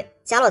778集，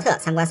加洛特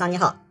参观桑尼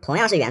号，同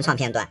样是原创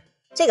片段。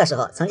这个时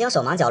候曾经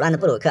手忙脚乱的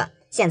布鲁克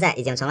现在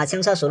已经成了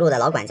轻车熟路的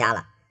老管家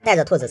了，带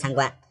着兔子参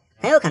观，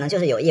很有可能就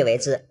是有意为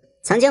之。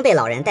曾经被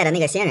老人带的那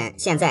个新人，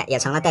现在也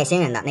成了带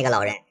新人的那个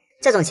老人，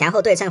这种前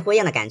后对称呼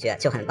应的感觉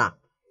就很棒。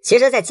其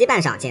实在羁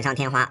绊上锦上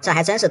添花，这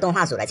还真是动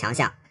画组的强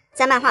项。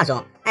在漫画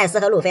中，艾斯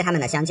和路飞他们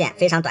的相见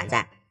非常短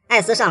暂，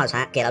艾斯上了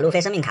船给了路飞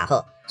生命卡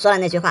后说了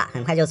那句话，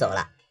很快就走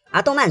了。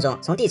而动漫中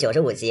从第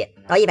95集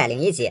到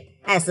101集，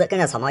艾斯跟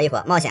着草帽一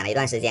伙冒险了一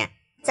段时间，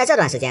在这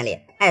段时间里，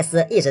艾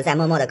斯一直在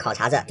默默地考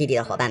察着弟弟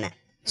的伙伴们，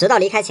直到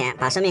离开前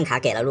把生命卡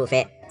给了路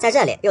飞，在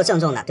这里又郑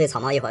重地对草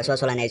帽一伙说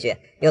出了那句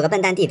有个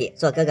笨蛋弟弟，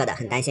做哥哥的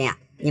很担心啊，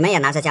你们也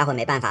拿这家伙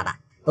没办法吧，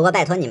不过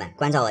拜托你们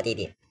关照我弟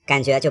弟，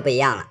感觉就不一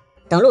样了。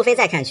等路飞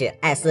再看去，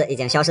艾斯已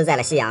经消失在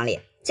了夕阳里，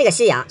这个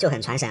夕阳就很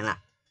传神了。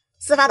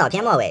司法岛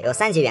篇末尾有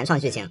3集原创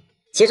剧情，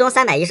其中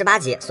318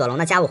集索隆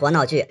的家务活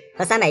闹剧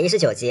和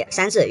319集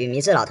山治与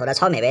迷之老头的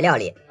超美味料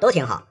理都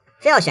挺好，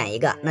非要选一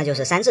个那就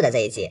是山治的这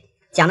一集，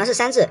讲的是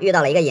山治遇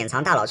到了一个隐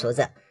藏大佬厨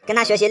子，跟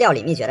他学习料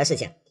理秘诀的事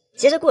情。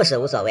其实故事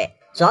无所谓，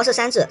主要是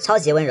山治超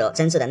级温柔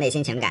真挚的内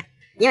心情感，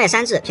因为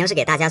山治平时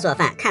给大家做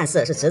饭看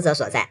似是职责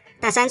所在，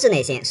但山治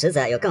内心实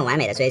则有更完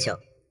美的追求。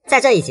在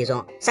这一集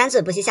中，山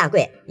治不惜下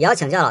跪也要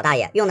请教老大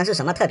爷用的是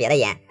什么特别的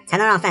盐才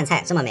能让饭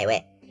菜这么美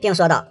味，并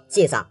说道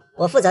记上，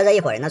我负责这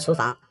一伙人的厨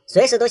房，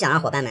随时都想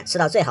让伙伴们吃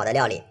到最好的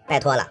料理，拜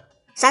托了。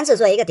山治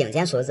作为一个顶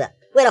尖厨子，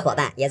为了伙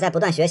伴也在不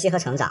断学习和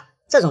成长，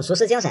这种厨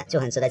师精神就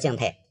很值得敬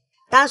佩。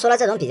当然除了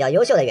这种比较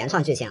优秀的原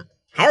创剧情，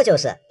还有就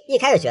是一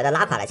开始觉得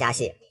拉垮了加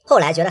戏，后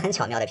来觉得很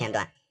巧妙的片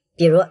段，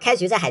比如开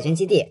局在海军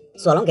基地，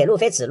索隆给路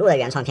飞指路的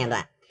原创片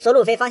段，说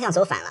路飞方向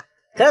走反了，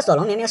可是索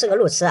隆明明是个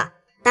路痴啊，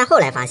但后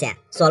来发现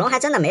索隆还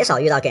真的没少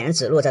遇到给人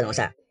指路这种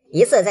事儿，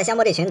一次在香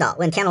波地群岛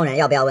问天龙人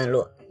要不要问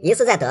路，一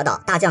次在德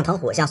岛大将藤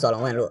虎向索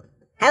隆问路，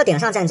还有顶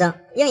上战争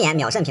鹰眼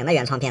秒胜平的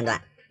原创片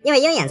段，因为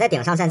鹰眼在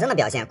顶上战争的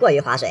表现过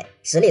于划水，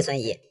实力存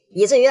疑，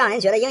以至于让人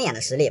觉得鹰眼的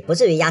实力不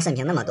至于压胜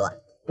平那么多，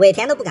尾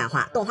田都不敢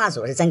画，动画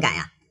组是真敢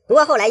呀。不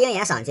过后来鹰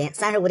眼赏金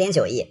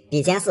35.9亿，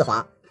比肩4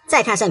皇，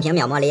再看胜平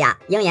秒莫利亚，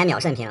鹰眼秒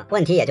胜平，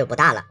问题也就不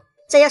大了。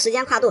这些时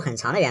间跨度很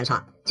长的原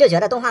创，就觉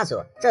得动画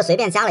组这随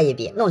便加了一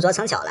笔，弄拙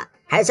成巧了，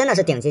还是真的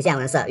是顶级见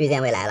闻色，预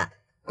见未来了。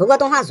不过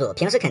动画组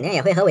平时肯定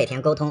也会和尾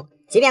田沟通，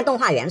即便动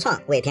画原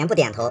创尾田不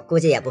点头，估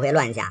计也不会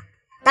乱加。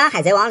当然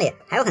海贼王里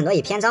还有很多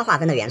以篇章划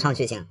分的原创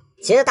剧情，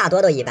其实大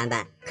多都一般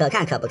般，可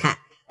看可不看，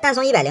但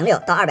从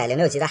106到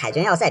206集的海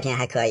军要塞篇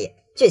还可以，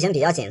剧情比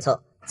较紧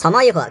凑，草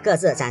帽一伙各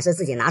自展示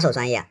自己拿手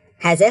专业，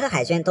海贼和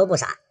海军都不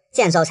傻，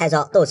见招拆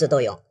招，斗智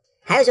斗勇。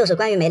还有就是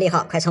关于梅利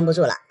号快撑不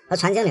住了和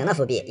传精灵的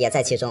伏笔也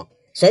在其中，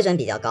水准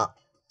比较高。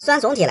虽然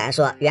总体来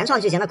说原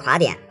创剧情的垮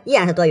点依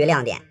然是多于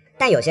亮点，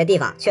但有些地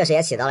方确实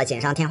也起到了锦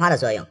上添花的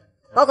作用，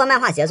包括漫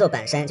画节奏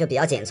本身就比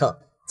较紧凑，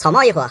草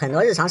帽一伙很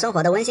多日常生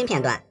活的温馨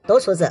片段都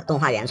出自动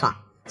画原创，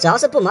只要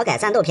是不魔改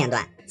战斗片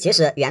段，其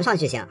实原创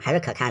剧情还是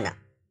可看的。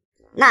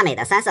娜美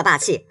的三色霸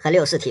气和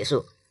六式体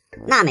术，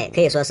娜美可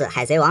以说是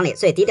海贼王里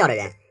最低调的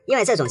人，因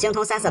为这种精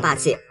通三色霸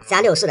气加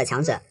六式的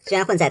强者居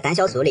然混在胆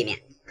小组里面。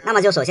那么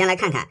就首先来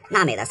看看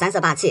娜美的三色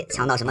霸气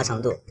强到什么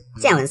程度。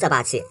见闻色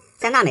霸气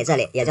在娜美这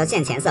里也叫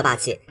见钱色霸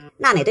气，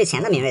娜美对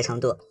钱的敏锐程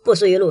度不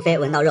输于路飞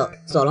闻到肉，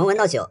索隆闻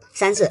到酒，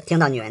山治听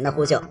到女人的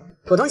呼救。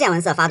普通见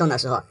闻色发动的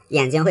时候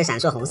眼睛会闪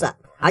烁红色，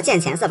而见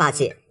钱色霸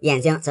气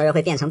眼睛则是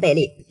会变成贝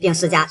利，并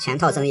施加全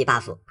套增益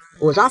buff。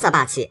 武装色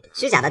霸气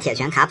虚假的铁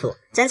拳卡普，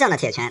真正的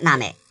铁拳娜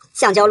美，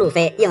橡胶路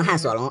飞，硬汉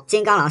索隆，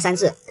金刚狼山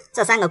治，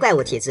这3个怪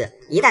物体质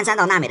一旦沾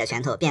到娜美的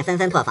拳头便纷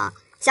纷破防。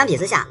相比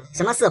之下，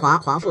什么四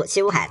皇、皇父、七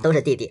武海都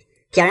是弟弟。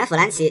铁人弗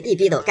兰奇一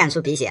逼斗干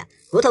出鼻血，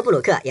骨头布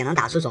鲁克也能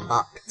打出肿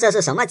包，这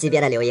是什么级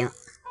别的流英？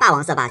霸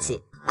王色霸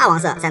气。霸王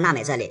色在娜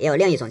美这里也有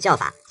另一种叫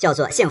法，叫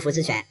做幸福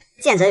之拳，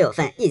见者有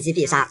份，一击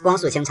必杀，光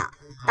速清场。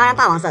当然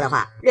霸王色的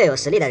话，略有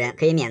实力的人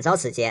可以免遭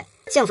此劫，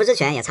幸福之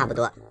拳也差不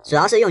多，主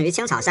要是用于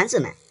清场山治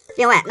们。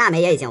另外娜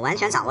美也已经完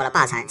全掌握了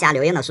霸残加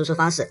流英的输出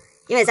方式，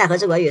因为在和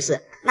之国浴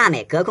室，娜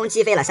美隔空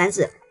击飞了山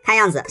治，看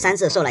样子山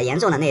治受了严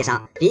重的内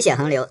伤，鼻血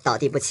横流，倒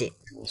地不起。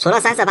除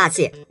了三色霸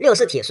气、六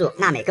式体术，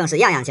娜美更是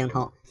样样精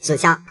通。指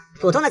枪，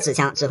普通的指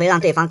枪只会让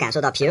对方感受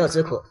到皮肉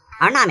之苦，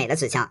而娜美的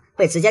指枪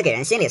会直接给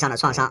人心理上的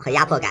创伤和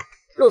压迫感。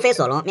路飞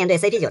索隆面对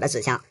CP9 的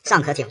指枪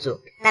尚可挺住，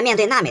但面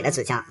对娜美的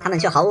指枪，他们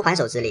却毫无还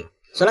手之力。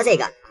除了这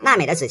个，娜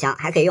美的指枪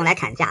还可以用来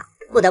砍价，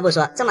不得不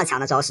说，这么强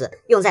的招式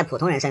用在普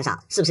通人身上，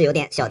是不是有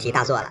点小题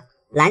大做了？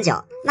拦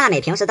脚，娜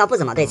美平时倒不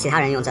怎么对其他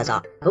人用这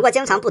招，不过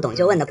经常不懂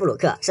就问的布鲁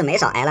克是没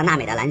少挨了娜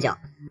美的拦脚。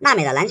娜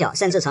美的拦脚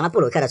甚至成了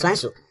布鲁克的专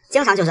属，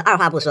经常就是二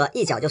话不说，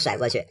一脚就甩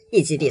过去，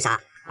一击必杀，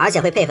而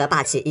且会配合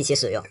霸气一起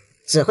使用。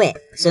指挥，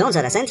使用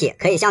者的身体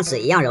可以像纸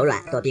一样柔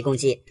软，躲避攻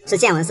击，是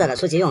见闻色的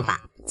初级用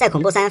法。在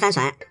恐怖三人帆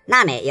船，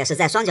娜美也是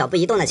在双脚不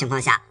移动的情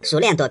况下，熟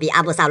练躲避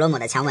阿布萨罗姆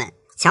的强吻，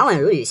强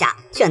吻如雨下，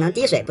却能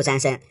滴水不沾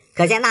身，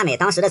可见娜美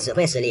当时的指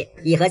挥实力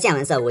已和见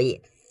闻色无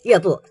异。跃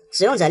步，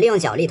使用者利用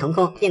脚力腾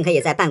空，并可以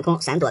在半空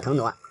闪躲腾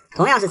挪，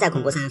同样是在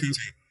恐怖三人帆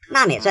船，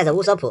娜美拽着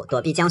乌索普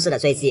躲避僵尸的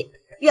追击。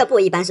跃步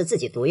一般是自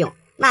己独用，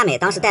娜美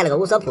当时带了个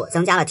乌索普，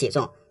增加了体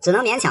重，只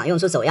能勉强用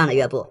出走样的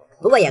跃步，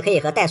不过也可以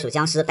和袋鼠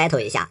僵尸 battle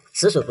一下，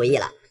实属不易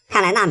了。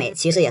看来娜美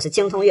其实也是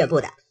精通跃步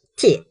的。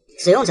T，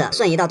 使用者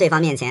瞬移到对方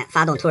面前，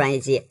发动突然一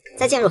击。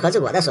在进入和之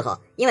国的时候，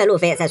因为路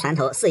飞在船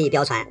头肆意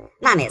飙船，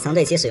娜美曾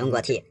对其使用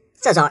过 T，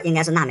 这招应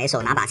该是娜美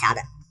手拿把掐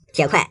的。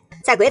铁块，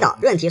在鬼岛，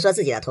润提说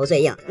自己的头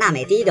最硬，娜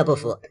美第一个不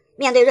服，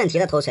面对润提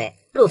的头锤，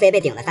路飞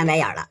被顶得翻白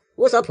眼了，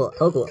乌索普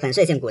头骨粉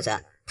碎性骨折，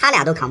他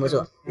俩都扛不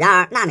住，然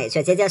而娜美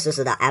却结结实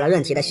实的挨了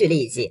润提的蓄力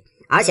一击，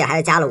而且还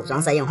是加了武装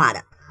色硬化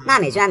的。娜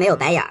美居然没有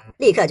白眼，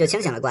立刻就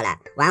清醒了过来，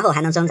完后还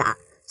能挣扎。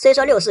虽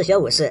说六式学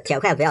武士，铁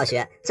块不要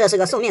学，这是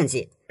个宿命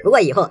技，不过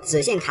以后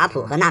只信卡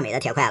普和娜美的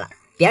铁块了，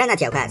别人的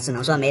铁块只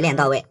能说没练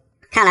到位。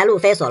看来路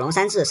飞、索隆、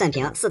山治、慎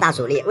平四大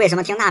主力为什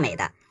么听娜美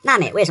的？娜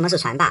美为什么是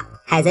船霸？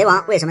海贼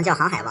王为什么叫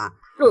航海王？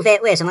路飞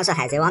为什么是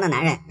海贼王的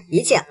男人？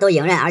一切都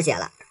迎刃而解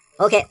了。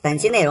OK， 本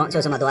期内容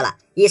就这么多了，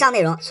以上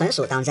内容纯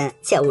属当真，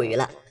切勿娱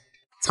乐。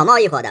草帽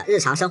一伙的日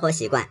常生活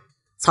习惯。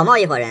草帽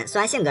一伙人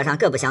虽然性格上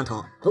各不相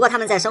同，不过他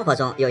们在生活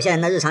中有些人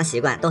的日常习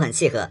惯都很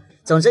契合，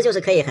总之就是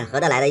可以很合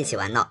得来的一起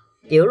玩闹。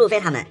比如路飞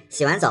他们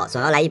洗完澡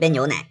总要来一杯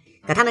牛奶，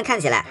可他们看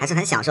起来还是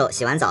很享受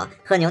洗完澡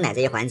喝牛奶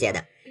这一环节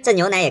的，这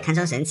牛奶也堪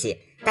称神奇。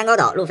蛋糕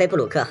岛路飞布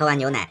鲁克喝完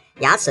牛奶，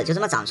牙齿就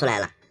这么长出来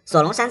了。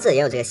索隆山治也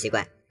有这个习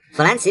惯，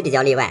弗兰奇比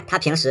较例外，他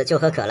平时就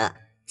喝可乐。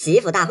洗衣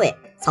服大会，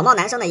草帽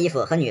男生的衣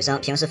服和女生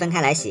平时分开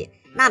来洗，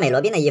娜美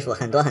罗宾的衣服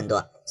很多很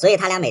多，所以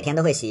他俩每天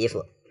都会洗衣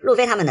服。路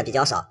飞他们的比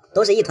较少，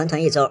都是一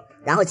囤一周，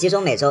然后集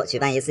中每周举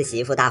办一次洗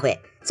衣服大会，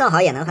正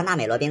好也能和娜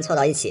美罗宾凑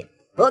到一起。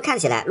不过看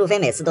起来路飞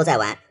每次都在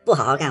玩，不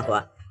好好干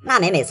活。娜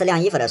美每次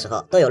晾衣服的时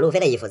候都有路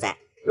飞的衣服在，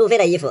路飞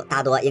的衣服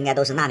大多应该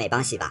都是娜美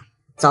帮洗吧。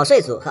早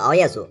睡组和熬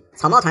夜组，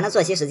草帽团的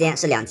作息时间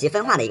是两极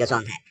分化的一个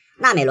状态。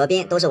娜美罗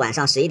宾都是晚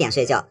上11点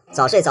睡觉，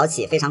早睡早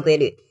起非常规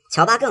律。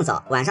乔巴更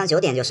早，晚上9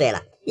点就睡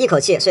了，一口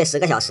气睡10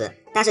个小时。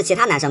但是其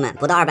他男生们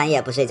不到2半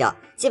夜不睡觉，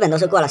基本都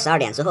是过了12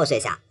点之后睡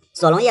下。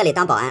索隆夜里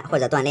当保安或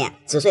者锻炼，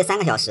只睡3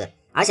个小时，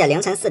而且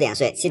凌晨4点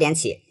睡，7点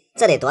起，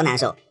这得多难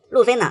受。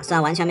路飞呢，虽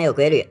然完全没有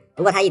规律，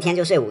不过他一天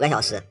就睡5个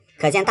小时，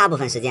可见大部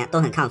分时间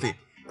都很亢奋。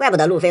怪不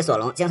得路飞、索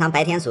隆经常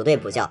白天组队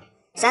补觉。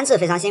山治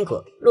非常辛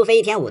苦，路飞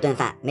一天5顿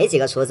饭，没几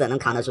个厨子能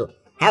扛得住，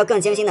还要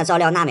更精心的照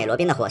料娜美罗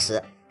宾的伙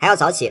食，还要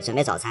早起准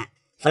备早餐。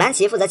弗兰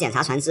奇负责检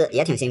查船只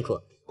也挺辛苦，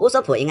乌索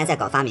普应该在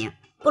搞发明，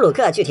布鲁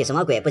克具体什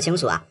么鬼不清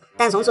楚啊，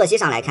但从作息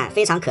上来看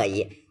非常可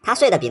疑，他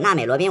睡得比娜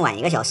美罗宾晚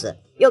1个小时，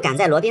又赶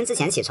在罗宾之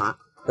前起床。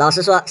老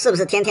实说，是不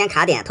是天天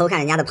卡点偷看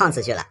人家的胖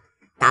次去了？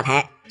打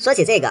牌，说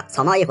起这个，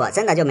草帽一伙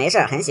真的就没事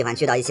很喜欢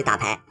聚到一起打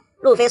牌。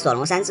路飞、索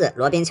隆、山治、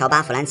罗宾、乔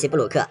巴、弗兰奇、布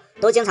鲁克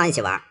都经常一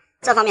起玩，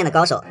这方面的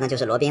高手那就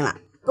是罗宾了。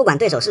不管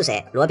对手是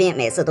谁，罗宾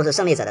每次都是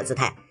胜利者的姿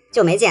态，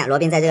就没见罗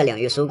宾在这个领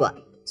域输过。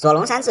索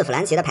隆、山治、弗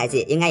兰奇的牌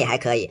技应该也还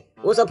可以，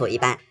乌索普一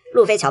般，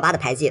路飞、乔巴的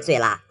牌技最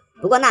拉。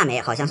不过娜美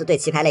好像是对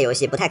棋牌类游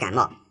戏不太感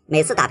冒，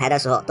每次打牌的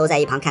时候都在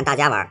一旁看大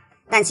家玩，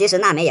但其实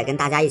娜美也跟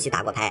大家一起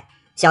打过牌。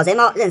小贼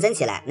猫认真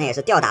起来，那也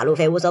是吊打路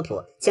飞、乌索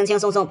普，轻轻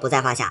松松不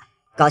在话下。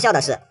搞笑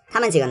的是，他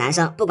们几个男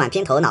生不管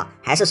拼头脑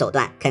还是手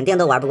段，肯定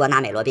都玩不过娜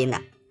美罗宾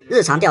的。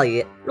日常钓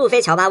鱼，路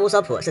飞、乔巴、乌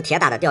索普是铁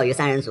打的钓鱼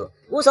3人组，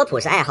乌索普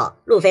是爱好，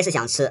路飞是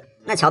想吃，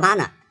那乔巴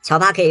呢？乔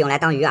巴可以用来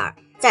当鱼饵，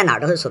在哪儿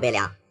都是储备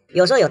粮。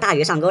有时候有大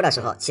鱼上钩的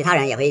时候，其他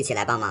人也会一起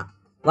来帮忙。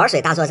玩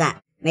水大作战，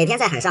每天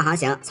在海上航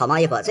行，草帽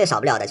一伙最少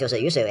不了的就是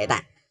与水为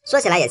伴。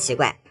说起来也奇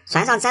怪，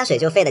船上沾水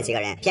就废的几个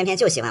人，偏偏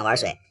就喜欢玩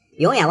水，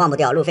永远忘不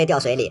掉路飞掉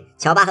水里，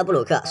乔巴和布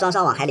鲁克双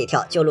双往海里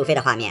跳救路飞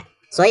的画面，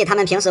所以他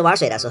们平时玩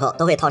水的时候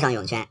都会套上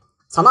泳圈。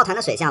草帽团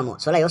的水项目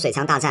除了有水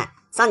枪大战，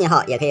桑尼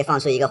号也可以放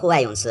出一个户外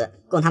泳池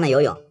供他们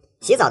游泳。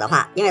洗澡的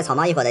话，因为草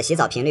帽一伙的洗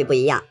澡频率不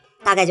一样，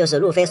大概就是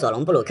路飞、索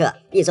隆、布鲁克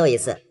1周1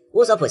次，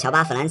乌索普、乔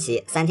巴、弗兰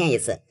奇3天一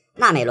次，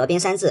娜美、罗宾、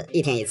山治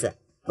1天一次。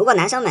不过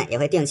男生们也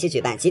会定期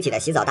举办集体的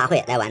洗澡大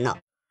会来玩闹，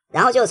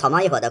然后就草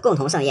帽一伙的共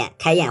同盛宴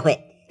开宴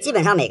会。基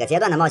本上每个阶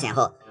段的冒险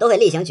后都会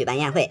例行举办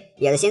宴会，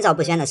也是心照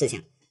不宣的事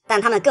情。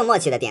但他们更默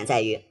契的点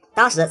在于，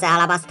当时在阿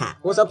拉巴斯坦，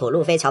乌索普、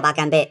路飞、乔巴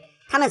干杯，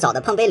他们找的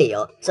碰杯理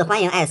由是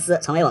欢迎艾斯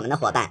成为我们的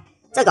伙伴，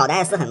这搞得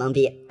艾斯很懵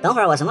逼。等会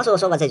儿我什么时候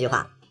说过这句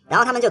话？然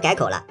后他们就改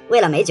口了，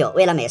为了美酒，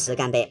为了美食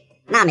干杯。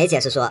娜美解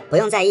释说，不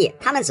用在意，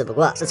他们只不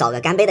过是找个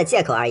干杯的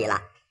借口而已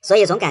啦。所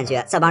以总感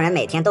觉这帮人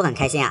每天都很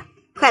开心啊，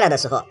快乐的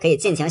时候可以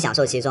尽情享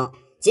受其中，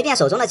即便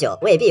手中的酒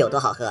未必有多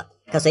好喝，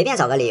可随便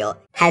找个理由。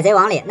海贼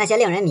王里那些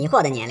令人迷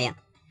惑的年龄，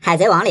海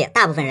贼王里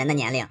大部分人的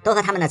年龄都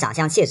和他们的长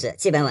相气质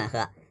基本吻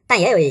合，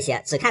但也有一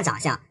些只看长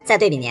相再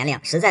对比年龄，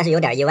实在是有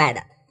点意外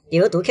的。比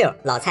如毒 Q、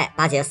老蔡、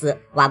巴杰斯、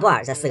瓦布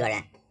尔这4个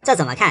人，这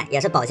怎么看也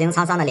是饱经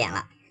沧桑的脸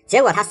了。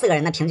结果他4个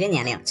人的平均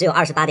年龄只有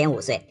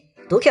28.5岁，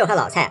毒 Q 和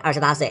老蔡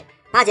28岁，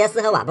巴杰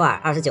斯和瓦布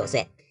尔29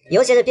岁，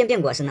尤其是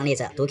病果实能力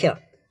者毒 Q，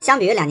 相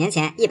比于2年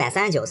前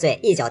139岁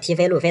一脚踢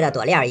飞路飞的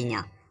朵莉尔姨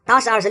娘，当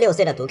时26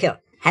岁的毒 Q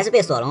还是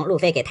被索隆、路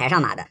飞给抬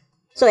上马的。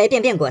作为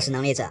病果实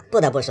能力者，不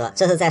得不说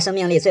这是在生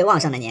命力最旺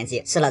盛的年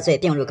纪吃了最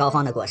病入膏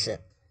肓的果实。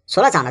除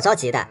了长得着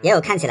急的，也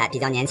有看起来比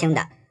较年轻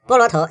的，菠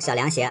萝头、小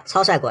凉鞋、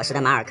超帅果实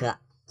的马尔科。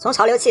从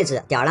潮流气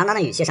质、吊儿郎当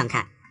的语气上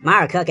看，马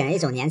尔科给人一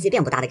种年纪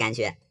并不大的感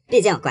觉，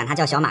毕竟管他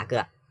叫小马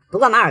哥。不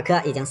过马尔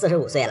科已经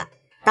45岁了，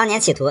当年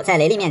企图在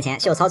雷利面前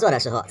秀操作的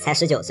时候才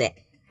19岁。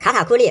卡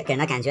塔库利给人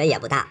的感觉也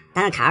不大，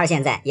但是卡二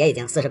现在也已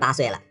经48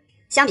岁了。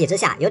相比之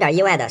下，有点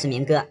意外的是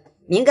明哥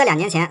2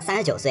年前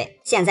39岁，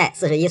现在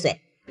41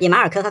岁，比马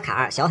尔科和卡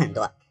二小很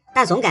多。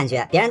但总感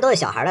觉别人都是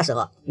小孩的时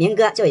候，明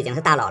哥就已经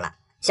是大佬了。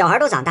小孩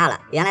都长大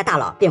了，原来大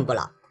佬并不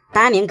老。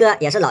当然明哥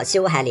也是老七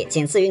武海里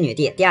仅次于女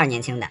帝第2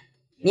年轻的。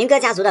明哥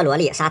家族的萝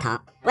莉砂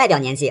糖，外表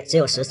年纪只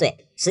有10岁，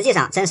实际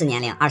上真实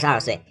年龄22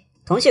岁。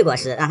童趣果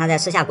实让他在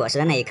吃下果实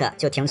的那一刻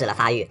就停止了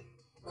发育。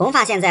红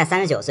发现在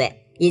39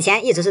岁，以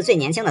前一直是最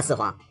年轻的四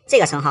皇，这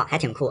个称号还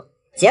挺酷。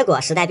结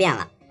果时代变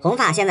了，红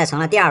发现在成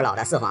了第2老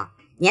的四皇，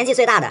年纪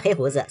最大的黑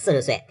胡子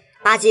40岁。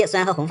巴基虽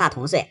然和红发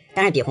同岁，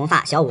但是比红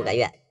发小5个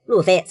月。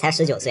路飞才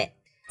19岁。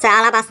在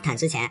阿拉巴斯坦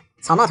之前，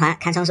草帽团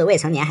堪称是未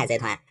成年海贼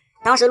团。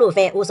当时路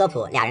飞、乌索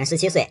普俩人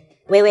17岁，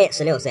微微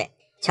16岁，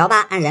乔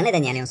巴按人类的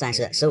年龄算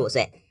是15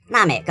岁，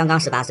娜美刚刚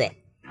18岁。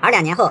而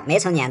2年后没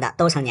成年的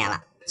都成年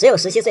了，只有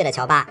17岁的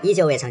乔巴依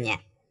旧未成年。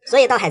所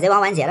以到海贼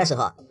王完结的时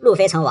候，路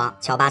飞成王，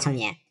乔巴成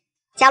年。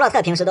加洛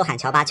特平时都喊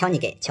乔巴乔尼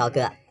给乔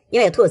哥，因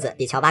为兔子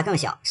比乔巴更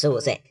小15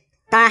岁。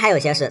当然还有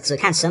些是只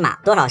看尺码，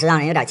多少是让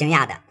人有点惊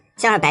讶的，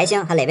像是白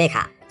星和蕾贝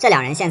卡这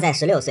2人现在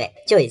16岁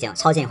就已经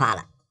超进化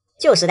了。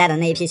旧时代的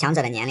那一批强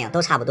者的年龄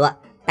都差不多，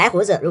白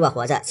胡子如果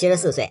活着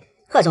74岁，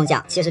贺中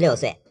将76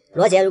岁，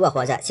罗杰如果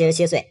活着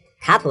77岁，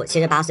卡普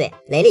78岁，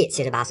雷利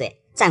78岁，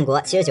战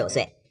国79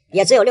岁，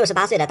也只有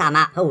68岁的大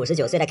妈和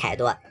59岁的凯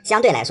多相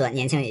对来说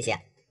年轻一些。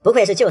不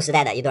愧是旧时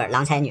代的一对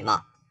郎才女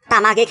貌。大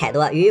妈给凯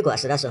多鱼果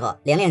实的时候，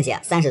玲玲姐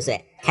30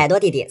岁，凯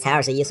多弟弟才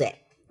21岁。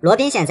罗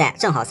宾现在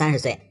正好30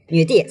岁，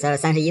女帝则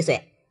是31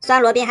岁。虽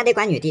然罗宾还得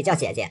管女帝叫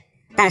姐姐，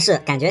但是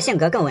感觉性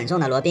格更稳重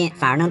的罗宾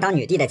反而能当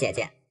女帝的姐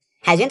姐。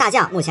海军大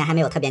将目前还没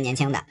有特别年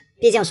轻的，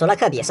毕竟除了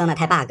科比生的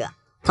太 bug，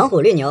 藤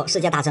虎绿牛世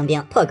界大征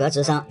兵破格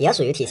直升也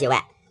属于体系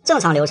外，正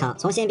常流程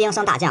从新兵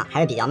升大将还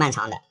是比较漫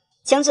长的。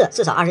青雉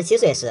至少27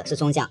岁时是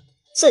中将，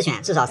赤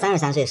犬至少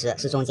33岁时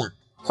是中将，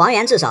黄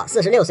猿至少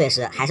46岁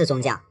时还是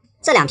中将。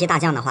这2批大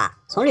将的话，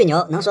从绿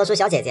牛能说出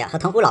小姐姐和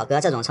藤虎老哥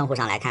这种称呼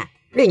上来看，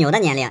绿牛的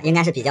年龄应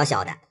该是比较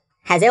小的。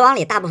海贼王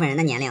里大部分人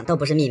的年龄都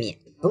不是秘密，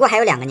不过还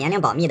有2个年龄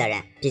保密的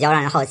人比较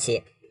让人好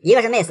奇，一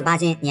个是妹斯巴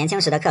金年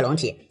轻时的克隆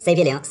体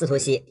CP0 司徒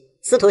西。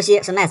司徒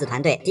西是麦斯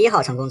团队第1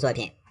号成功作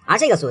品，而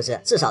这个组织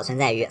至少存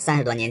在于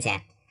30多年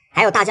前。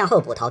还有大将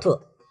候补桃兔，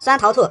虽然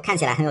桃兔看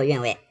起来很有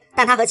韵味，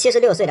但他和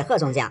76岁的贺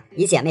中将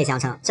以姐妹相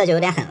称，这就有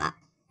点狠了。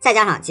再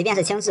加上即便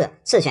是青雉、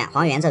赤犬、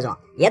黄猿这种，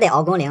也得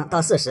熬工龄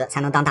到40才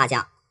能当大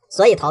将，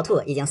所以桃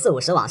兔已经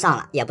40-50往上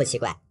了也不奇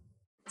怪。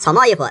草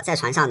帽一伙在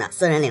船上的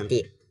私人领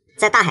地，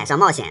在大海上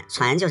冒险，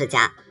船就是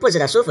家，布置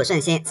的舒服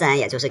顺心，自然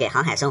也就是给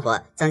航海生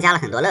活增加了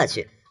很多乐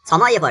趣。草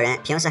帽一伙人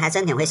平时还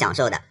真挺会享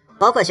受的，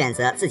包括选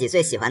择自己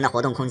最喜欢的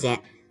活动空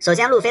间。首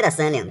先路飞的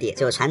私人领地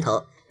就是船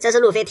头，这是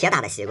路飞铁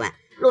打的习惯，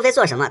路飞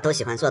做什么都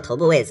喜欢坐头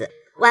部位置。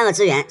万恶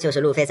之源就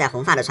是路飞在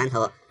红发的船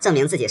头证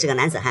明自己是个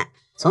男子汉，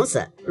从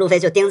此路飞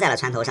就钉在了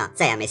船头上，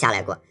再也没下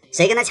来过，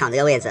谁跟他抢这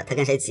个位置他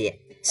跟谁急，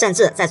甚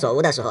至在左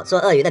屋的时候坐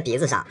鳄鱼的鼻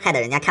子上，害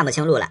得人家看不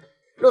清路了。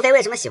路飞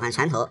为什么喜欢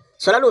船头？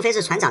除了路飞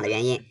是船长的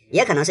原因，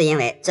也可能是因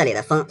为这里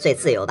的风最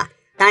自由吧。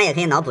当然也可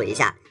以脑补一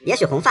下，也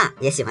许红发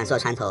也喜欢坐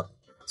船头。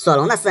索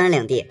隆的私人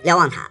领地瞭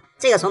望塔，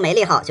这个从梅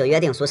利号就约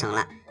定俗成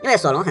了，因为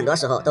索隆很多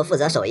时候都负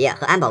责守夜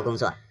和安保工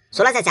作，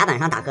除了在甲板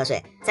上打瞌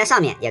睡，在上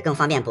面也更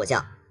方便补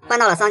觉。换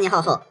到了桑尼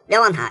号后，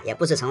瞭望塔也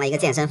布置成了一个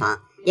健身房，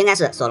应该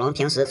是索隆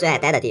平时最爱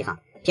待的地方，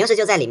平时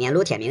就在里面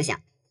撸铁冥想。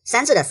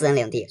山治的私人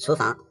领地厨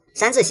房，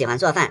山治喜欢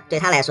做饭，对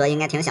他来说应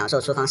该挺享受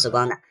厨房时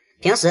光的，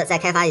平时在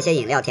开发一些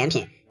饮料甜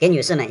品，给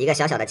女士们一个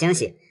小小的惊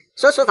喜。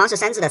说厨房是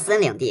山治的私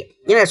人领地，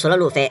因为除了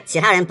路飞，其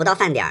他人不到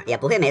饭点也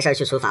不会没事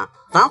去厨房，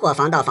防火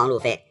防盗防路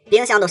飞，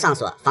冰箱都上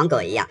锁，防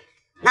狗一样。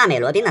娜美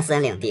罗宾的私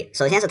人领地，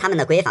首先是他们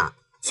的闺房。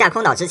下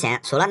空岛之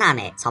前，除了娜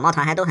美，草帽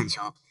团还都很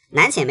穷，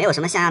男寝没有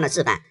什么像样的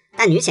置办，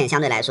但女寝相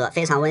对来说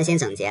非常温馨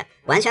整洁，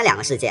完全两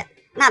个世界。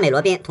娜美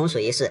罗宾同属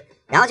一室，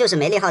然后就是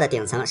梅利号的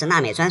顶层是娜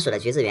美专属的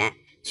橘子园，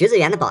橘子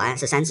园的保安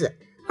是山治。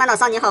换到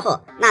桑尼号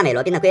后，娜美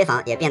罗宾的闺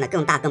房也变得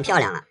更大更漂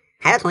亮了，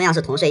还是同样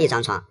是同睡一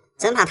张床，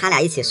真怕他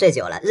俩一起睡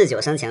久了，日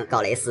久生情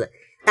搞蕾丝。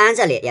当然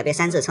这里也被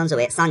山治称之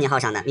为桑尼号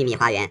上的秘密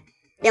花园。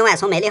另外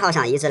从梅利号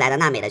上移植来的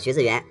娜美的橘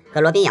子园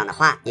和罗宾养的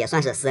花也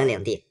算是私人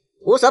领地。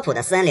乌索普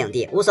的私人领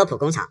地乌索普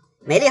工厂，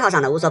梅利号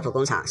上的乌索普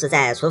工厂是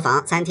在厨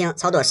房、餐厅、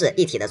操作室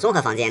一体的综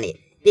合房间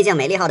里，毕竟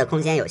梅利号的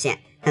空间有限，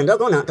很多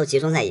功能都集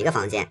中在一个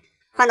房间。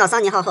换到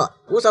桑尼号后，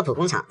乌索普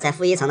工厂在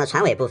负一层的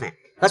船尾部分，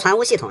和船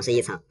坞系统是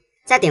一层。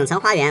在顶层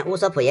花园，乌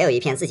索普也有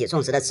一片自己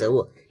种植的植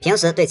物，平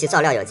时对其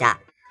照料有加。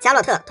加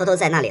洛特偷偷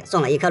在那里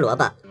种了一颗萝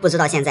卜，不知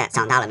道现在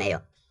长大了没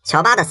有。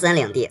乔巴的私人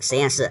领地实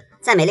验室，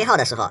在梅利号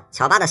的时候，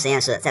乔巴的实验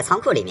室在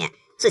仓库里面，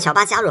是乔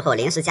巴加入后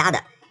临时加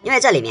的，因为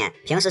这里面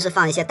平时是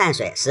放一些淡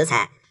水、食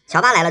材。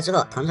乔巴来了之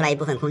后，腾出来一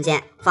部分空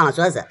间，放了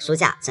桌子、书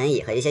架、枕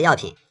椅和一些药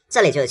品，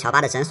这里就是乔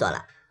巴的诊所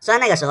了。虽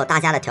然那个时候大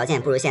家的条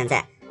件不如现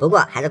在，不过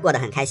还是过得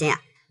很开心啊。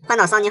换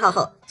到桑尼号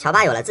后，乔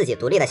巴有了自己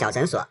独立的小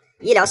诊所，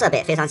医疗设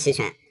备非常齐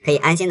全，可以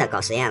安心的搞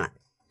实验了。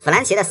弗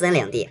兰奇的私人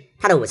领地，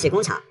他的武器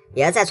工厂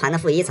也是在船的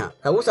负一层，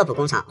和乌索普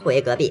工厂互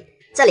为隔壁，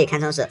这里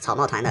堪称是草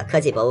帽团的科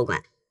技博物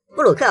馆。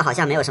布鲁克好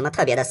像没有什么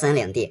特别的私人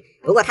领地，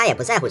不过他也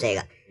不在乎这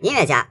个，音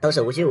乐家都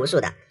是无拘无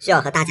束的，需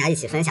要和大家一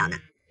起分享的。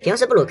平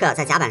时布鲁克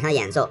在甲板上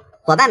演奏，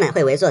伙伴们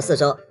会围坐四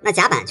周，那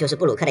甲板就是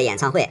布鲁克的演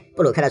唱会，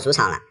布鲁克的主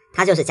场了，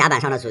他就是甲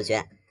板上的主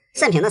角。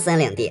盛平的私人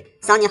领地，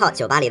桑尼号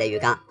酒吧里的鱼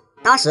缸。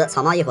当时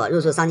草帽一伙入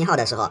住桑尼号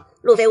的时候，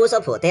路飞乌索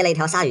普逮了一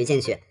条鲨鱼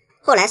进去，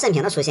后来盛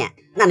平的出现，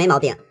那没毛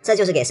病，这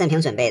就是给盛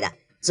平准备的。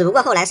只不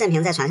过后来盛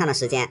平在船上的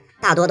时间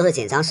大多都是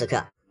紧张时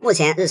刻，目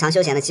前日常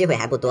休闲的机会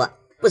还不多，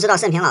不知道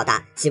盛平老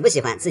大喜不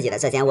喜欢自己的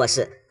这间卧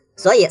室。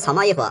所以草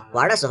帽一伙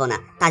玩的时候呢，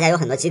大家有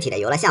很多集体的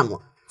游乐项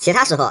目，其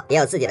他时候也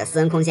有自己的私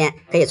人空间，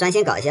可以专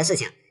心搞一些事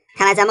情。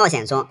看来在冒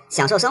险中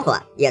享受生活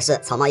也是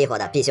草帽一伙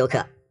的必修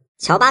课。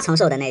乔巴承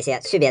受的那些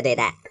区别对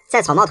待，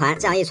在草帽团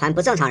这样一船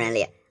不正常人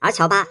里，而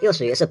乔巴又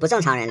属于是不正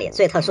常人里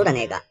最特殊的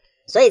那个，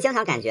所以经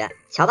常感觉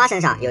乔巴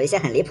身上有一些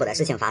很离谱的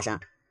事情发生。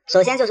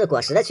首先就是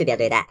果实的区别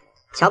对待，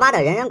乔巴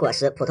的人人果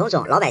实普通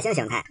种老百姓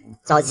形态，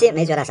早期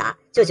没觉得啥，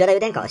就觉得有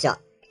点搞笑，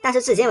但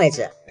是至今为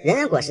止，人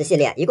人果实系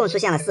列一共出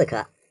现了4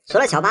颗，除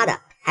了乔巴的，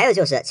还有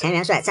就是前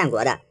元帅战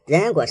国的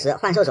人人果实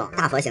幻兽种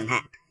大佛形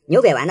态，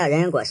牛鬼丸的人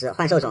人果实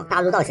幻兽种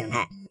大入道形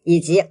态，以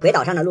及鬼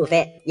岛上的路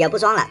飞也不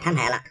装了，摊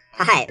牌了，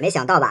哈嗨，没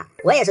想到吧，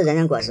我也是人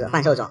人果实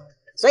幻兽种。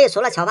所以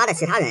除了乔巴的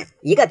其他人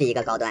一个比一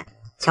个高端。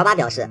乔巴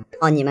表示，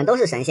你们都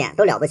是神仙，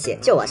都了不起，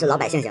就我是老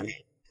百姓形态。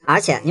而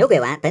且牛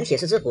鬼丸本体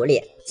是只狐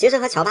狸，其实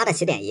和乔巴的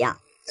起点一样，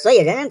所以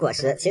人人果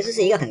实其实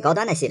是一个很高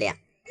端的系列，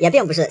也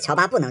并不是乔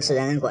巴不能吃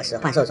人人果实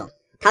幻兽种，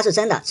他是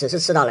真的只是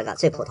吃到了个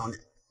最普通的。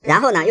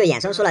然后呢，又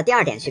衍生出了第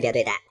二点区别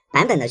对待，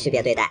版本的区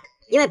别对待。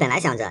因为本来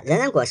想着人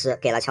人果实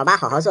给了乔巴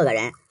好好做个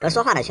人和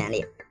说话的权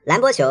利，兰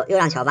波球又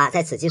让乔巴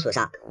在此基础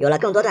上有了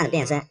更多段的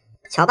变身，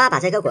乔巴把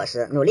这颗果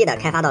实努力的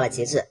开发到了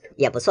极致，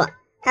也不错。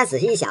但仔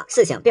细一想，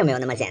事情并没有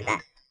那么简单。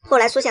后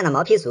来出现的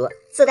毛皮族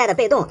自带的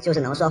被动就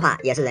是能说话，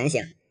也是人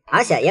形，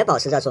而且也保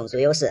持着种族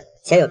优势，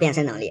且有变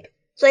身能力。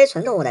作为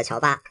纯动物的乔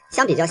巴，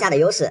相比较下的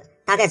优势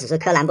大概只是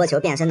颗兰波球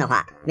变身的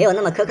话，没有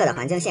那么苛刻的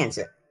环境限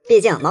制。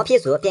毕竟毛皮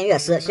族变乐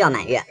师需要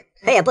满月，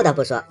可也不得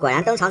不说，果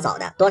然登场早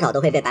的多少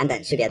都会被版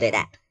本区别对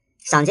待。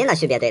赏金的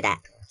区别对待，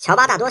乔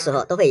巴大多时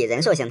候都会以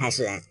人兽形态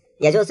示人，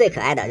也就是最可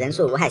爱的人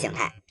畜无害形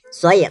态，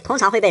所以通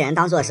常会被人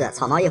当作是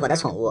草帽一伙的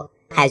宠物，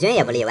海军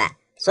也不例外。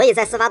所以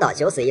在司法岛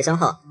九死一生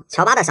后，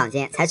乔巴的赏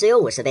金才只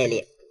有50贝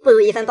利，不如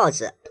一份报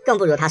纸，更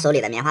不如他手里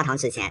的棉花糖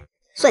值钱，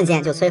瞬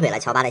间就摧毁了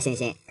乔巴的信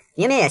心。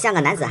明明也像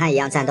个男子汉一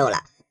样战斗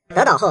了，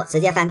得岛后直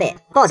接翻倍，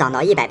暴涨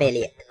到100贝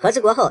利，和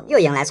之国后又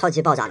迎来超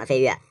级暴涨的飞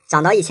跃，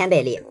涨到1000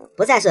贝利，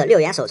不再是6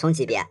元首充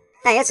级别，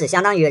但也只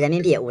相当于人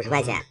民币50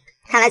块钱。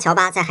看来乔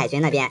巴在海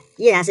军那边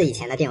依然是以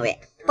前的定位，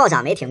暴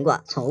涨没停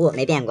过，宠物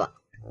没变过。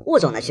物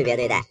种的区别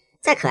对待，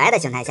在可爱的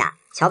形态下，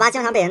乔巴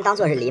经常被人当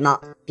作是狸猫，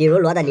比如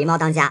罗的狸猫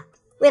当家。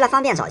为了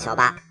方便找乔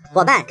巴，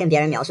伙伴跟别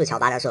人描述乔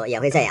巴的时候也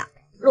会这样。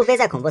路飞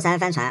在恐怖山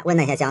帆船问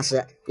那些僵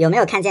尸有没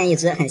有看见一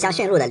只很像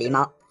驯鹿的狸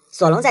猫，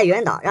索隆在渔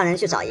人岛让人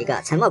去找一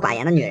个沉默寡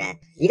言的女人，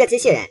一个机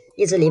器人，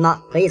一只狸猫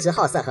和一只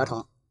好色河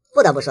童。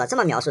不得不说，这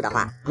么描述的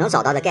话，能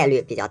找到的概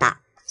率比较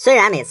大。虽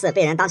然每次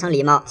被人当成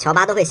狸猫，乔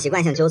巴都会习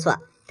惯性纠错，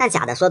但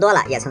假的说多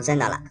了也成真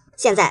的了。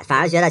现在反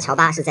而觉得乔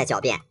巴是在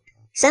狡辩。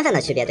身份的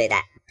区别对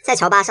待，在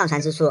乔巴上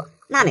船之初，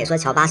娜美说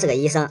乔巴是个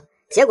医生，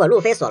结果路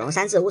飞、索隆、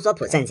山治、乌索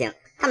普震惊，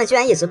他们居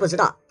然一直不知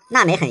道。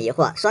娜美很疑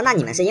惑，说那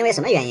你们是因为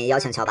什么原因邀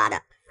请乔巴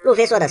的？路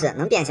飞说的是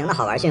能变形的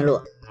好玩驯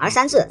鹿，而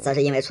山治则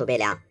是因为储备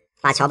粮，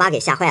把乔巴给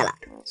吓坏了。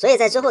所以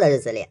在之后的日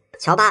子里，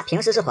乔巴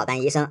平时是伙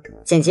伴医生，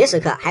紧急时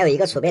刻还有一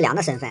个储备粮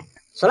的身份。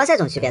除了这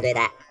种区别对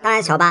待，当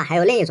然乔巴还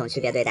有另一种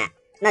区别对待，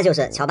那就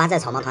是乔巴在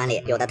草帽团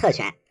里有的特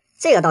权。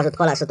这个倒是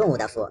托了是动物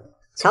的福。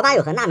乔巴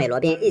有和娜美、罗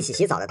宾一起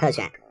洗澡的特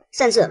权，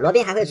甚至罗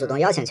宾还会主动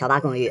邀请乔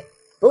巴共浴。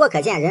不过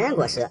可见人人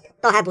果实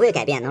倒还不会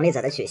改变能力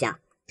者的取向。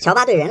乔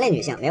巴对人类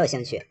女性没有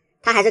兴趣，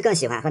他还是更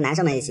喜欢和男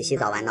生们一起洗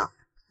澡玩闹。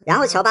然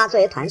后乔巴作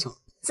为团宠，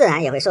自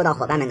然也会受到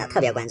伙伴们的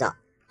特别关照。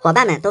伙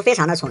伴们都非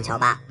常的宠乔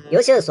巴，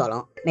尤其是索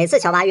隆。每次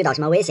乔巴遇到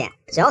什么危险，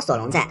只要索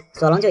隆在，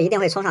索隆就一定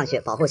会冲上去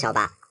保护乔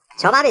巴。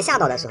乔巴被吓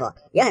到的时候，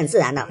也很自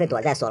然的会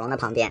躲在索隆的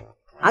旁边。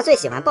而最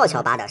喜欢抱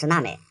乔巴的是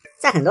娜美，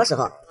在很多时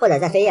候或者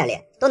在扉页里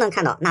都能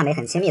看到娜美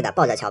很亲密的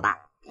抱着乔巴，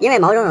因为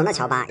毛茸茸的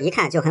乔巴一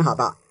看就很好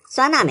抱。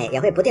虽然娜美也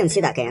会不定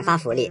期的给人发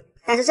福利，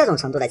但是这种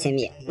程度的亲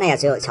密，那也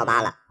只有乔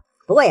巴了。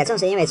不过也正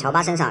是因为乔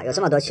巴身上有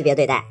这么多区别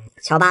对待，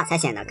乔巴才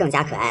显得更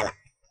加可爱了。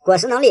果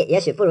实能力也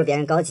许不如别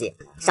人高级，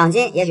赏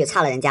金也许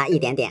差了人家一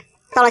点点，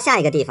到了下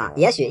一个地方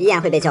也许依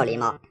然会被叫狸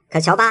猫，可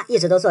乔巴一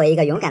直都作为一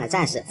个勇敢的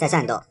战士在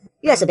战斗，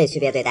越是被区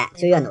别对待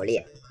就越努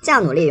力。这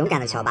样努力勇敢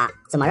的乔巴，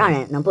怎么让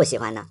人能不喜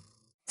欢呢？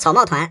草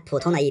帽团普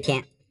通的一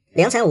天，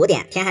凌晨5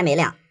点，天还没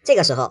亮。这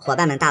个时候伙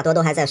伴们大多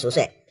都还在熟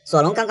睡，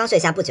索隆刚刚睡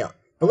下不久，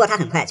不过他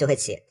很快就会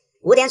起。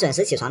5点准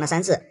时起床的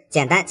山治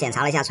简单检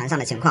查了一下船上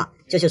的情况，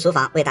就去厨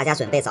房为大家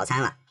准备早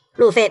餐了。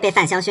路飞被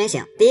饭香熏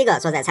醒，第一个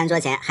坐在餐桌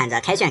前喊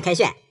着开炫开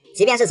炫。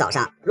即便是早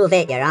上，路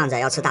飞也嚷嚷着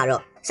要吃大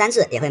肉，山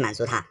治也会满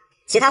足他。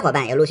其他伙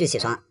伴也陆续起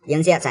床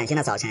迎接崭新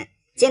的早晨。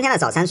今天的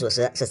早餐主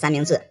食是三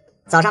明治。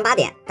早上8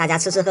点，大家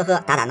吃吃喝喝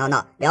打打闹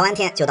闹，聊完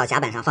天就到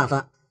甲板上放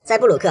风。在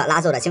布鲁克拉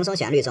奏的轻松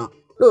旋律中，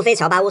路飞、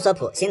乔巴、乌索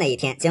普新的一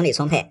天精力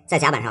充沛，在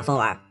甲板上疯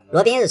玩。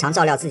罗宾日常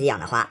照料自己养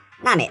的花，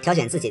娜美挑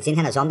选自己今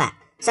天的装扮，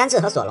山治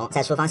和索隆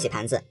在厨房洗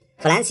盘子，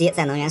弗兰奇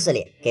在能源室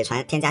里给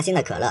船添加新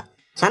的可乐。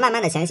船慢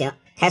慢的前行，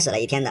开始了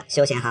一天的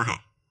休闲航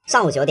海。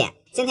上午9点，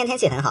今天天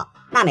气很好，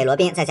娜美、罗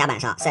宾在甲板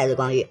上晒日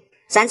光浴。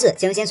山治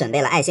精心准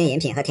备了爱心饮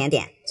品和甜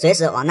点，随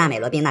时往娜美、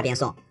罗宾那边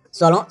送。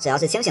索隆只要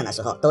是清醒的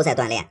时候都在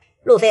锻炼。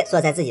路飞坐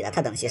在自己的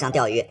特等席上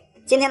钓鱼，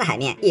今天的海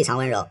面异常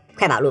温柔，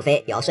快把路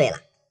飞摇睡了。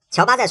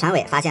乔巴在船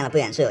尾发现了不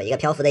远处有一个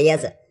漂浮的椰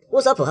子，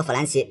乌索普和弗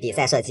兰奇比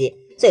赛射击，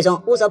最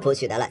终乌索普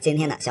取得了今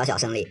天的小小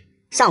胜利。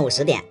上午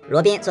10点，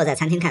罗宾坐在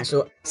餐厅看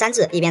书，山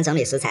治一边整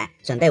理食材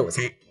准备午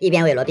餐，一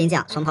边为罗宾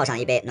酱冲泡上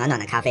一杯暖暖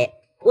的咖啡。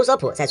乌索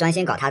普在专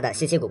心搞他的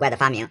稀奇古怪的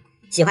发明，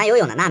喜欢游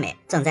泳的娜美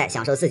正在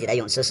享受自己的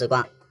泳池时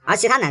光，而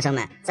其他男生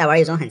们在玩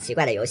一种很奇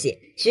怪的游戏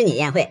——虚拟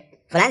宴会。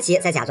弗兰奇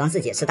在假装自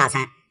己吃大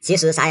餐，其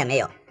实啥也没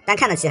有，但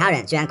看着其他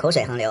人居然口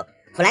水横流。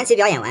弗兰奇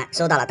表演完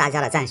收到了大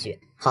家的赞许，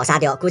好沙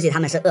雕，估计他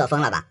们是饿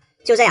疯了吧。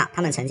就这样，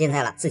他们沉浸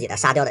在了自己的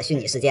沙雕的虚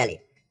拟世界里。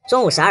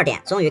中午12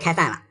点终于开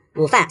饭了，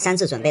午饭山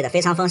治准备的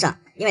非常丰盛，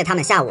因为他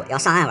们下午要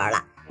上岸玩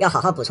了，要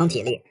好好补充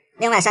体力。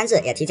另外山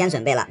治也提前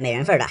准备了每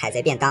人份的海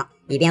贼便当，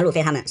以便路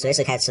飞他们随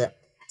时开吃。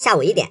下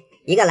午1点，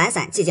一个懒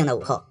散寂静的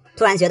午后，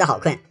突然觉得好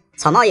困。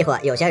草帽一伙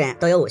有些人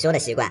都有午休的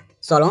习惯，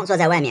索隆坐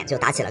在外面就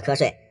打起了瞌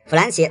睡。弗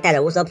兰奇带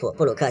着乌索普、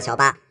布鲁克、乔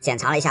巴检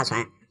查了一下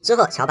船，之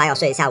后乔巴要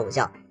睡一下午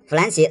觉，弗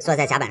兰奇坐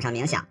在甲板上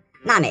冥想，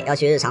娜美要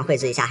去日常绘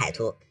制一下海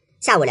图。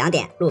下午2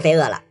点，路飞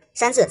饿了，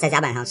山治在甲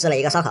板上支了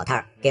一个烧烤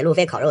摊，给路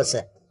飞烤肉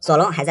吃。索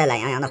隆还在懒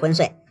洋洋的昏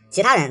睡，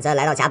其他人则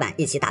来到甲板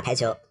一起打排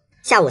球。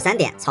下午3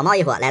点，草帽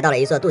一伙来到了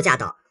一座度假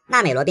岛，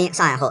娜美、罗宾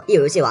上岸后一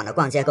如既往的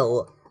逛街购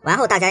物，完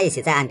后大家一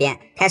起在岸边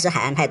开始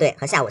海岸派对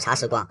和下午茶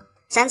时光。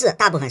山治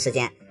大部分时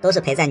间都是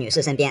陪在女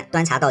士身边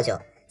端茶倒酒，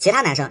其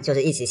他男生就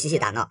是一起嬉戏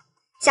打闹。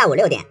下午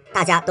6点，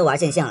大家都玩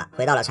尽兴了，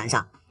回到了船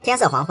上。天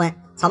色黄昏，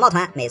草帽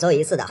团每周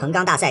一次的横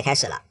纲大赛开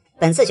始了，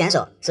本次选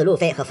手是路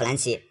飞和弗兰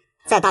奇。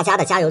在大家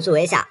的加油助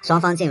威下，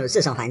双方进入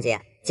制胜环节，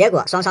结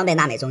果双双被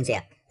娜美终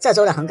结。这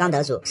周的横纲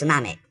得主是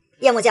娜美。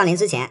夜幕降临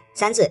之前，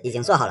山治已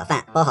经做好了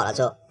饭，煲好了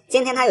粥，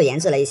今天他又研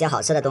制了一些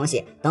好吃的东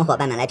西，等伙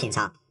伴们来品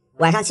尝。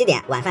晚上7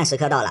点，晚饭时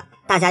刻到了，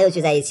大家又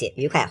聚在一起，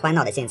愉快欢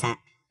闹的进餐。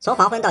从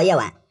黄昏到夜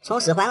晚，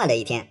充实欢乐的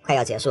一天快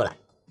要结束了。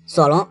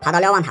索隆爬到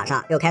瞭望塔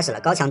上，又开始了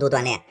高强度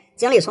锻炼。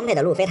精力充沛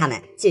的路飞他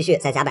们继续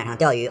在甲板上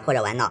钓鱼或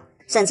者玩闹，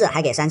甚至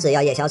还给山治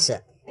要夜宵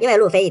吃，因为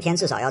路飞一天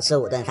至少要吃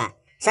5顿饭。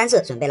山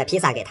治准备了披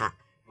萨给他。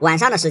晚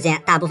上的时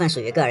间大部分属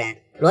于个人，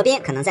罗宾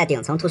可能在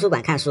顶层图书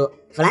馆看书，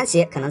弗兰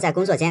奇可能在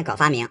工作间搞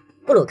发明，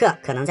布鲁克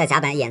可能在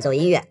甲板演奏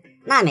音乐，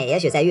娜美也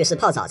许在浴室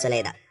泡澡之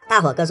类的，大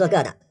伙各做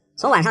各的。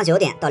从晚上9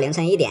点到凌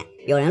晨1点，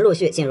有人陆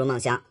续进入梦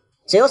乡，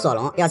只有索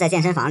隆要在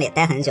健身房里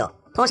待很久，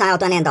通常要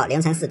锻炼到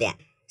凌晨4点。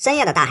深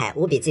夜的大海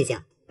无比寂静，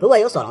不过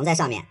有索隆在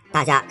上面，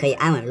大家可以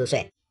安稳入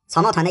睡。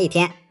草帽团的一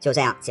天就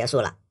这样结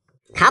束了。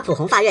卡普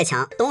红发越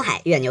强，东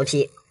海越牛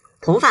批。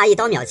红发一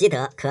刀秒击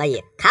得可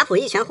以，卡普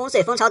一拳轰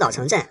碎蜂巢岛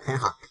城镇很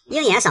好，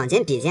鹰眼赏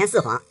金比肩四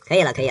皇，可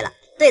以了可以了。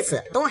对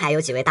此，东海有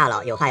几位大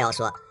佬有话要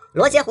说。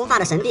罗杰红发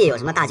的神臂有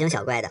什么大惊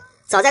小怪的？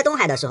早在东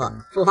海的时候，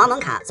父皇蒙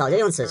卡早就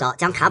用此招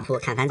将卡普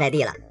砍翻在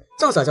地了。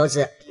众所周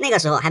知，那个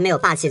时候还没有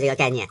霸气这个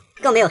概念，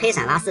更没有黑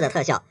闪拉丝的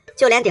特效，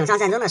就连顶上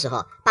战争的时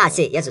候，霸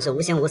气也只是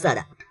无形无色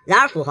的。然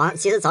而父皇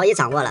其实早已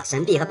掌握了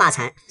神臂和霸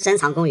禅，深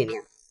藏功与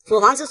名。父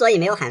皇之所以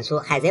没有喊出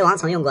海贼王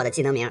曾用过的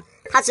技能名，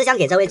他只想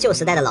给这位旧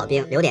时代的老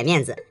兵留点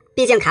面子。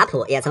毕竟卡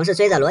普也曾是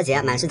追着罗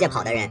杰满世界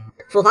跑的人。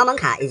父皇蒙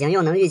卡已经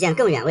用能预见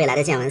更远未来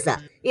的见闻色，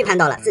预判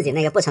到了自己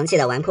那个不成器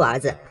的纨绔儿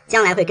子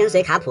将来会跟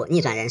随卡普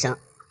逆转人生。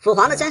父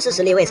皇的真实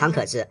实力未尝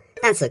可知，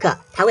但此刻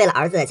他为了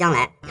儿子的将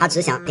来，他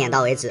只想点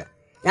到为止。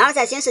然而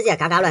在新世界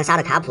嘎嘎乱杀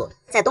的卡普，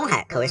在东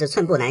海可谓是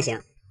寸步难行。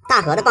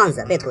大河的棒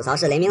子被吐槽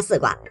是雷鸣四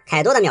卦，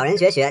凯多的秒人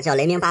绝学叫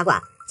雷鸣八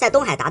卦，在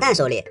东海达旦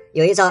手里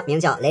有一招名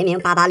叫雷鸣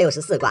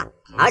8864卦，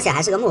而且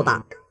还是个木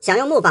棒。想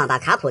用木棒把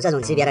卡普这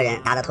种级别的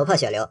人打得头破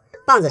血流，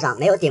棒子上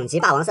没有顶级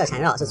霸王色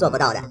缠绕是做不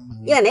到的。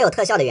因为没有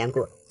特效的缘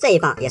故，这一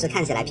棒也是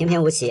看起来平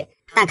平无奇。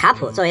但卡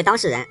普作为当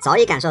事人，早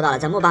已感受到了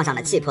这木棒上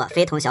的气魄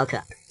非同小可，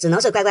只能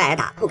是乖乖挨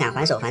打，不敢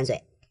还手还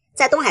嘴。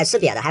在东海吃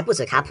瘪的还不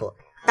止卡普，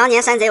当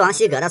年山贼王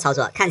西格的操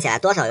作看起来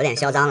多少有点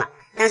嚣张了，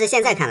但是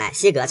现在看来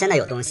西格真的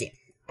有东西。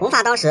红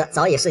发当时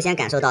早已事先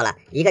感受到了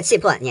一个气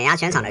魄碾压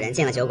全场的人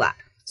进了酒馆，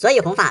所以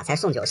红发才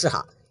送酒示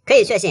好。可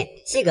以确信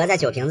西格在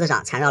酒瓶子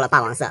上缠绕了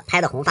霸王色，拍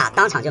的红发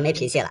当场就没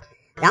脾气了。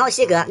然后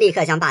西格立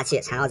刻将霸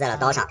气缠绕在了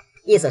刀上，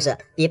意思是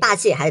比霸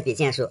气还是比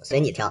剑术随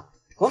你挑。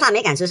红发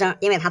没敢吱声，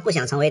因为他不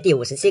想成为第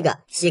57个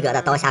西格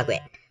的刀下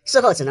鬼，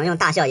事后只能用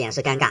大笑掩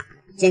饰尴尬。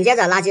紧接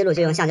着垃圾路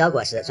就用橡胶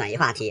果实转移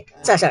话题，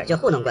这事儿就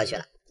糊弄过去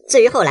了。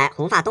至于后来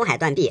红发东海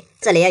断臂，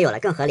这里也有了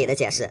更合理的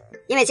解释，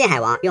因为晋海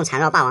王用缠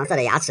绕霸王色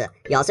的牙齿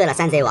咬碎了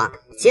山贼王，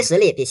其实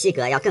力比西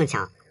格要更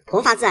强，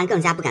红发自然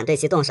更加不敢对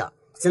其动手，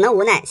只能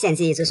无奈献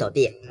祭一只手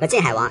臂，和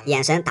晋海王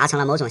眼神达成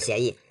了某种协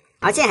议。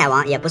而晋海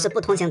王也不是不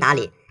通情达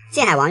理，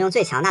晋海王用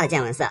最强大的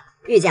见闻色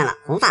预见了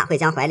红发会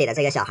将怀里的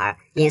这个小孩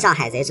引上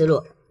海贼之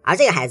路，而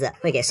这个孩子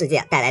会给世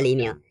界带来黎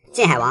明，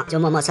晋海王就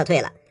默默撤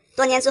退了。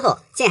多年之后，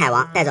晋海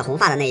王带着红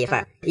发的那一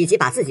份，以及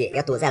把自己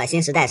也赌在了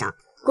新时代上，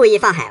故意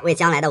放海为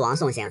将来的王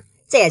送行，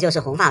这也就是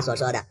红发所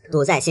说的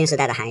赌在新时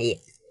代的含义。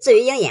至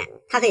于鹰眼，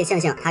他可以庆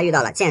幸他遇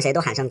到了见谁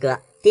都喊声哥，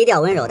低调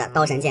温柔的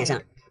刀神剑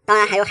圣，当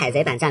然还有海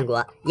贼版战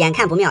国眼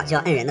看不妙就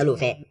要摁人的路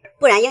飞，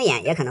不然鹰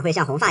眼也可能会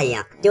像红发一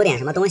样丢点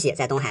什么东西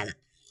在东海了。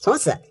从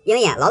此鹰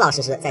眼老老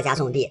实实在家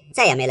种地，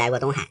再也没来过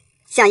东海。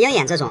像鹰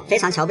眼这种非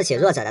常瞧不起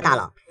弱者的大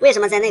佬，为什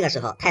么在那个时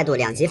候态度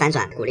两极反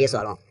转，鼓励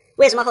索隆？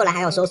为什么后来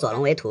还要收索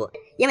隆为徒？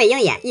因为鹰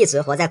眼一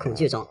直活在恐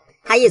惧中，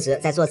他一直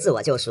在做自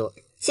我救赎。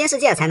新世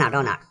界才哪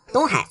到哪，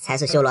东海才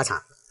是修罗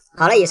场。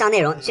好了，以上内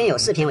容均有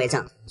视频为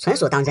证，纯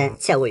属当真，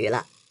切勿娱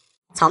乐。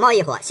草帽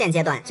一伙现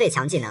阶段最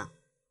强技能。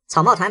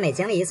草帽团每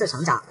经历一次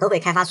成长，都会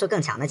开发出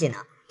更强的技能，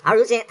而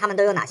如今他们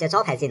都有哪些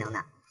招牌技能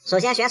呢？首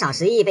先悬赏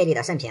11亿贝利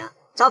的慎平，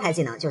招牌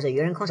技能就是愚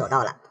人空手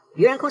道了。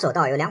愚人空手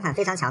道有2款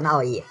非常强的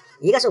奥义，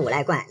一个是五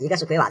赖冠，一个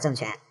是鬼瓦正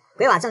拳。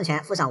鬼瓦正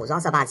拳附上武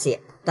装色霸气，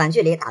短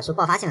距离打出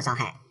爆发性伤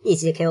害，一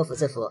击 KO 符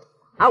制服。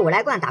而五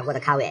赖冠打过的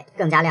卡位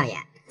更加亮眼，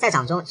在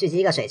掌中聚集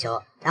一个水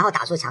球，然后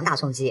打出强大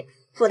冲击，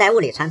附带物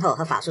理穿透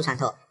和法术穿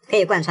透，可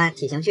以贯穿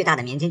体型巨大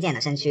的棉金剑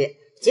的身躯，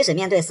即使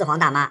面对四皇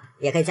大妈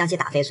也可以将其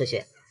打飞出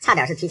去，差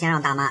点是提前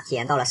让大妈体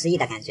验到了失忆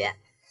的感觉。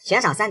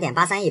悬赏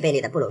3.83亿贝利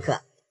的布鲁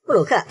克，布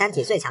鲁克单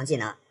体最强技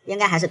能应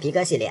该还是皮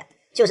革系列，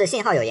就是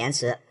信号有延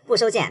迟，不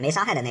收剑没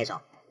伤害的那种，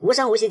无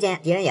声无息间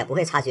敌人也不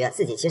会察觉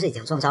自己其实已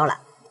经中招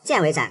了。剑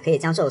尾斩可以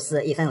将宙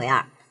斯一分为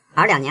二，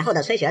而2年后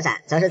的吹雪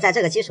斩则是在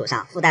这个基础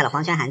上附带了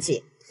黄泉寒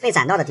气，被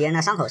斩到的敌人的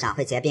伤口上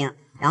会结冰，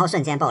然后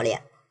瞬间爆裂。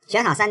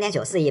悬赏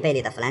3.94亿贝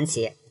利的弗兰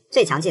奇，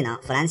最强技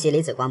能弗兰奇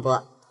离子光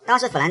波。当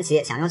时弗兰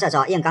奇想用这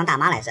招硬刚大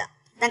妈来着，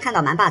但看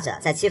到蛮霸者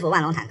在欺负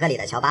万龙坦克里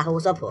的乔巴和乌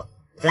索普，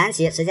弗兰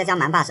奇直接将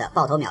蛮霸者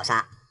爆头秒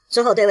杀。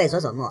之后对位佐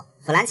佐木，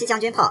弗兰奇将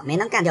军炮没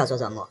能干掉佐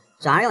佐木，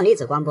转而用离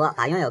子光波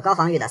把拥有高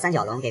防御的三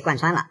角龙给贯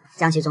穿了，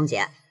将其终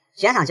结。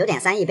悬赏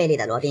9.3亿贝利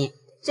的罗宾，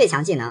最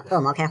强技能恶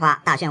魔开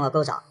花大漩涡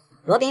钩爪。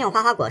罗宾用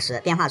花花果实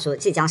变化出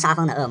即将杀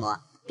疯的恶魔，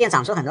并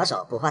长出很多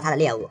手捕获他的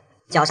猎物，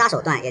绞杀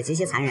手段也极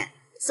其残忍，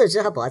四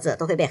肢和脖子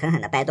都会被狠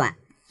狠的掰断。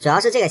主要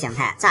是这个形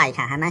态乍一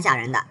看还蛮吓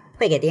人的，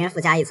会给敌人附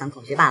加一层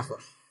恐惧 buff。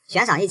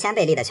悬赏1000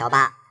贝利的乔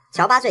巴，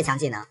乔巴最强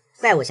技能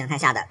怪物形态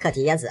下的课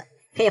题椰子，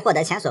可以获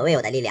得前所未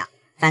有的力量，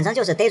反正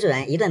就是逮住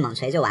人一顿猛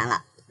锤就完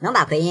了，能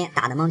把奎因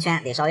打得蒙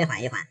圈得稍微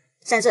缓一缓，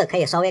甚至可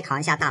以稍微扛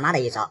一下大妈的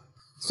一招。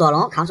索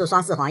隆扛住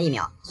双四皇1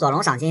秒，索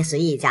隆赏金11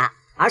亿加，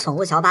而宠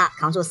物乔巴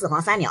扛住4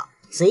皇3秒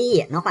，11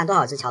亿能换多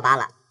少只乔巴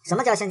了？什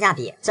么叫性价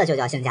比？这就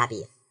叫性价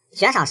比。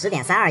悬赏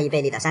10.32亿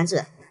贝利的山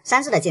治，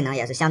山治的技能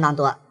也是相当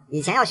多，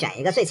以前要选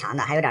一个最强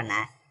的还有点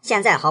难，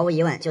现在毫无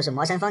疑问就是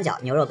魔神风脚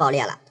牛肉爆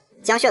裂了，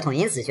将血统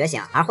因子觉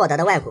醒而获得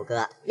的外骨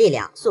骼、力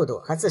量、速度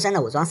和自身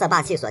的武装色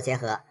霸气所结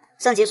合，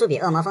升级出比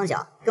恶魔风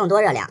脚更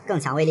多热量、更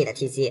强威力的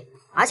踢击，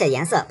而且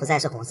颜色不再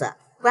是红色，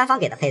官方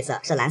给的配色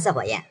是蓝色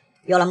火焰。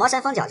有了魔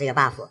神风脚这个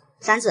buff，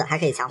 山治还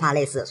可以强化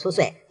类似粗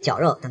碎、绞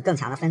肉等更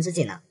强的分支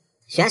技能。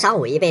悬赏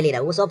5亿贝利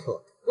的乌索普，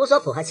乌索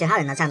普和其他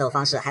人的战斗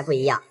方式还不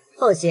一样，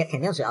后期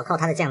肯定主要靠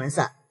他的见闻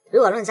色。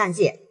如果论战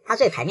绩，他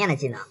最牌面的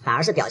技能反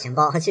而是表情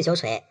包和气球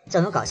锤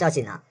这种搞笑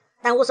技能，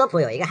但乌索普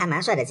有一个还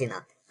蛮帅的技能，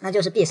那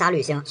就是必杀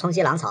绿星冲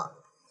击狼草。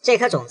这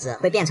颗种子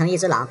会变成一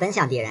只狼奔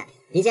向敌人，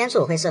敌尖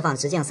处会释放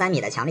直径3米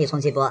的强力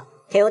冲击波，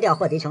 KO 掉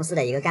霍迪琼斯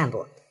的一个干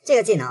部。这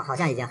个技能好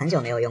像已经很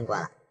久没有用过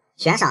了。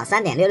悬赏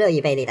3.66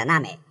亿贝利的娜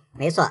美，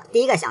没错，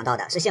第一个想到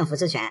的是幸福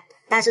之拳，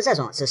但是这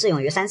种只适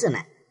用于山治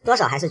们，多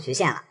少还是局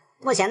限了。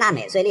目前娜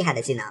美最厉害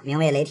的技能名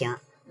为雷霆，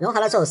融合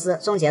了宙斯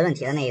终结论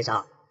题的那一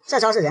招，这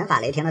招是人法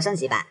雷霆的升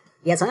级版，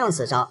也曾用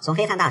此招从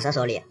黑炭大蛇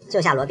手里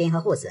救下罗宾和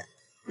护子。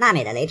娜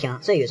美的雷霆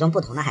最与众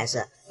不同的还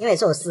是，因为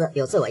宙斯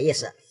有自我意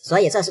识，所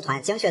以这是团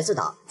精确制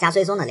导加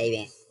追踪的雷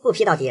云，不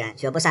劈到敌人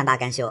绝不善罢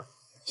甘休。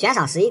悬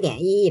赏11.11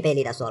亿贝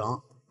利的索隆，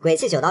鬼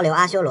泣9刀流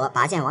阿修罗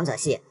拔剑王者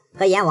系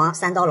和阎王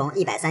3刀龙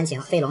130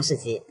情飞龙士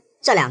级，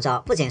这两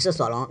招不仅是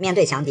索隆面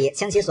对强敌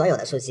倾其所有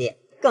的出击，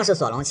更是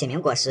索隆启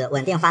明果实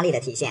稳定发力的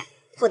体现，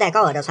附带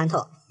高额的穿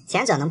透。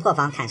前者能破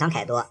防砍伤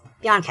凯多，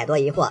并让凯多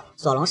疑惑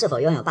索隆是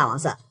否拥有霸王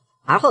色，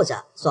而后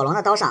者索隆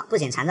的刀上不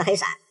仅缠着黑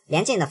闪，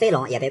连近的飞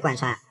龙也被贯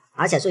穿，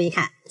而且注意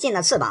看，近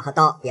的翅膀和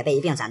刀也被一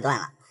并斩断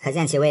了，可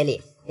见其威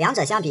力。两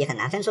者相比很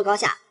难分出高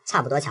下，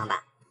差不多强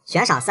吧。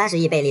悬赏30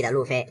亿贝利的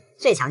路飞，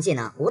最强技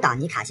能5档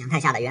尼卡形态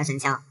下的元神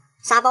枪，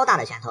沙包大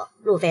的拳头，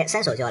路飞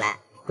伸手就来，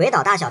鬼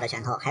岛大小的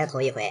拳头还是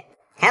头一回。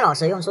凯老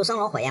师用出生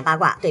龙火焰八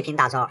卦对拼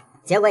大招，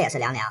结果也是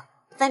凉凉，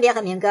分别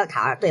和明哥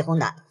卡尔对轰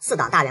的4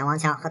档大元王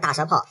枪和大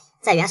蛇炮，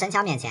在元神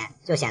枪面前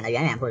就显得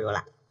远远不如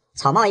了。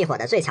草帽一伙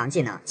的最强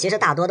技能其实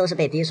大多都是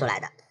被逼出来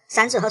的，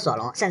山治和索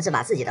隆甚至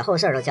把自己的后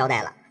事都交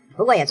代了。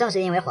不过也正是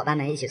因为伙伴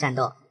们一起战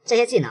斗，这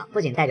些技能不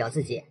仅代表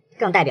自己，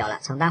更代表了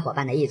承担伙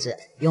伴的意志，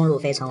拥路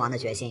飞成王的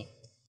决心。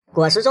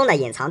果实中的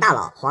隐藏大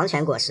佬黄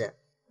泉果实，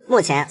目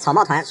前草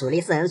帽团主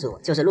力4人组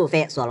就是路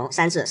飞、索隆、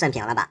山治、甚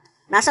平了吧？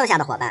那剩下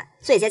的伙伴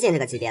最接近这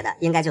个级别的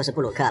应该就是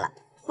布鲁克了。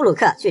布鲁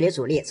克距离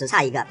主力只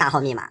差一个大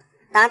号密码，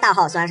当然大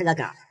号虽然是个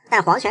梗，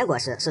但黄泉果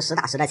实是实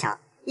打实的强，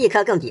一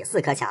颗更比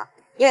4颗强，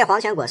因为黄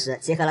泉果实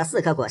集合了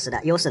4颗果实的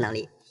优势能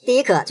力。第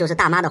一颗就是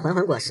大妈的魂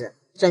魂果实，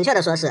准确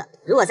的说是，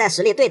如果在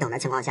实力对等的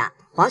情况下，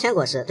黄泉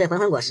果实对魂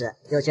魂果实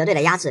有绝对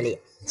的压制力，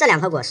这2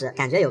颗果实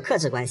感觉有克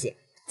制关系。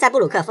在布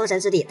鲁克封神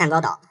之地蛋糕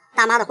岛，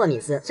大妈的霍米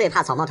兹最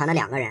怕草帽团的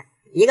2个人，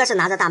一个是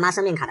拿着大妈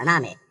生命卡的娜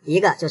美，一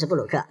个就是布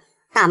鲁克。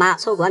大妈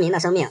抽国民的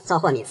生命造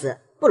霍米兹，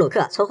布鲁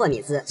克抽霍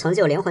米兹成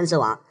就灵魂之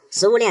王，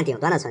食物链顶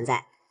端的存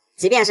在。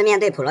即便是面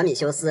对普罗米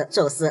修斯、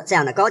宙斯这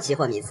样的高级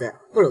霍米兹，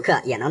布鲁克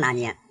也能拿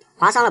捏，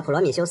划伤了普罗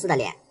米修斯的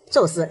脸，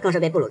宙斯更是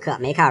被布鲁克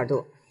梅开二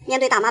度。面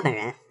对大妈本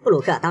人，布鲁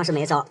克当时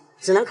没招，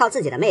只能靠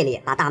自己的魅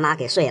力把大妈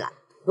给睡了。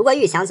不过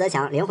遇强则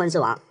强，灵魂之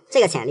王，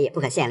这个潜力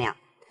不可限量。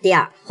第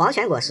二，黄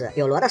泉果实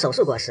有罗的手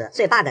术果实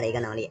最 bug 的一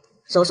个能力，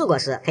手术果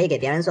实可以给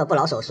别人做不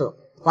老手术，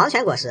黄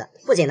泉果实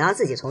不仅能让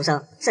自己重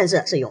生，甚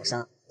至是永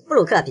生。布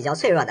鲁克比较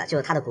脆弱的就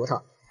是他的骨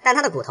头，但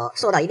他的骨头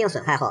受到一定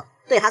损害后，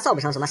对他造不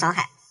成什么伤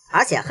害，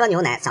而且喝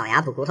牛奶长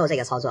牙补骨头这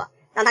个操作，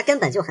让他根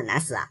本就很难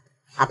死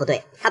啊！不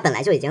对，他本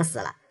来就已经死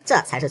了，这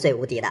才是最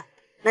无敌的。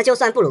那就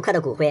算布鲁克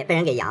的骨灰被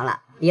人给扬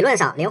了，理论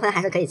上灵魂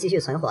还是可以继续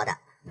存活的，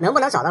能不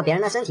能找到别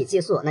人的身体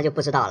寄宿那就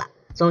不知道了。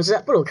总之，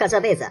布鲁克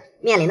这辈子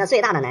面临的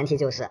最大的难题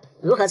就是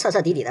如何彻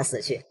彻底底的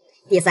死去。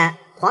第三，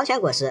黄泉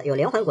果实有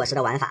灵魂果实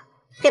的玩法，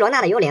佩罗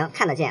娜的幽灵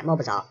看得见摸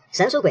不着，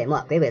神出鬼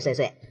没鬼鬼祟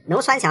祟，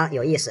能穿墙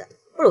有意识，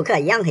布鲁克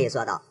一样可以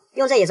做到。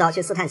用这一招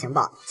去刺探情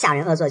报，吓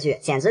人恶作剧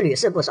简直屡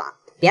试不爽。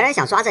别人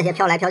想抓这些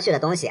飘来飘去的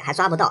东西还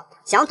抓不到，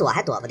想躲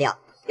还躲不掉。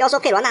要说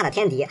佩罗娜的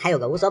天敌还有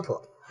个乌索普，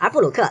而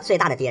布鲁克最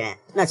大的敌人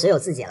那只有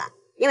自己了，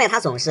因为他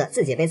总是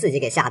自己被自己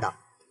给吓到。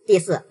第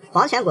四，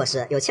黄泉果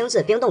实有轻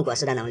制冰冻果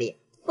实的能力，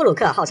布鲁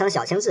克号称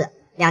小轻质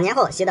，2年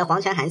后习得黄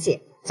泉寒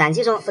气，斩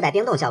击中附带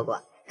冰冻效果，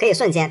可以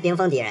瞬间冰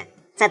封敌人。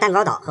在蛋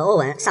糕岛和欧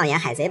文上演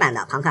海贼版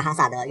的庞克哈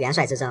萨德元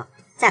帅之争，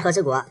在和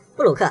之国，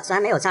布鲁克虽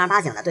然没有正儿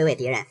八经的对位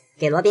敌人，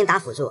给罗宾打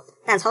辅助，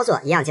但操作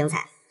一样精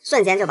彩，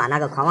瞬间就把那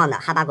个狂妄的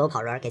哈巴狗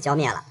跑轮给浇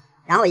灭了。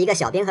然后一个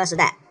小冰河时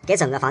代，给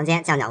整个房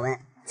间降降温，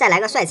再来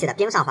个帅气的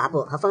冰上滑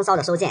步和风骚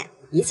的收剑，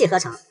一气呵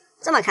成。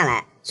这么看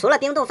来，除了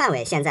冰冻范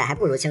围现在还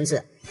不如轻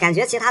质，感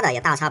觉其他的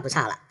也大差不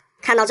差了。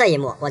看到这一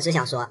幕，我只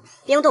想说，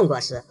冰冻果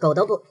实狗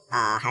都不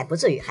还不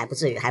至于。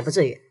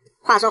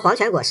话说黄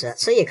泉果实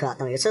吃1颗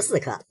等于吃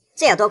4颗，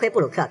这也多亏布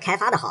鲁克开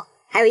发的好，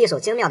还有一手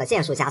精妙的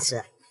剑术加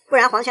持，不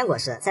然黄泉果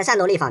实在战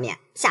斗力方面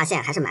下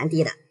限还是蛮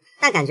低的。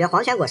但感觉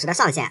黄泉果实的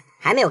上限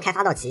还没有开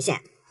发到极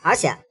限，而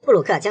且布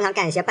鲁克经常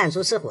干一些扮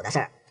猪吃虎的事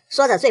儿，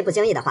说着最不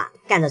经意的话，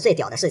干着最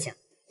屌的事情。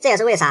这也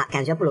是为啥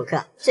感觉布鲁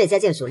克最接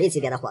近主力级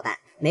别的伙伴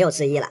没有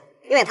之一了，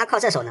因为他靠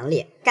这手能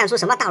力干出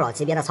什么大佬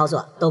级别的操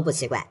作都不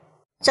奇怪。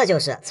这就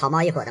是草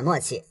帽一伙的默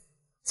契。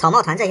草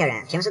帽团这些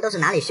人平时都是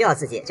哪里需要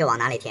自己就往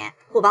哪里填，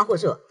互帮互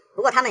助。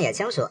不过他们也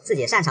清楚自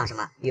己擅长什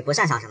么与不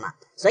擅长什么，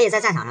所以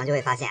在战场上就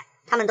会发现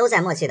他们都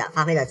在默契的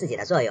发挥着自己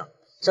的作用。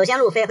首先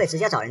路飞会直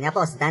接找人家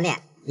BOSS 单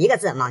练，一个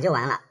字莽就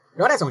完了。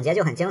罗的总结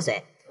就很精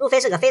髓，路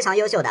飞是个非常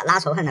优秀的拉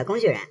仇恨的工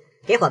具人，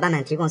给伙伴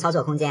们提供操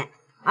作空间。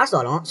而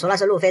索隆除了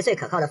是路飞最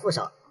可靠的副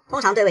手，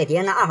通常对位敌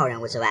人的2号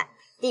人物之外，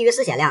低于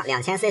失血量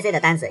2000cc 的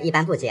单子一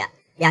般不接。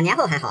2年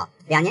后还好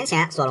，2年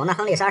前索隆的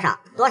亨利衫上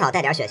多少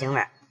带点血腥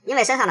味，因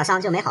为身上的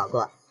伤就没好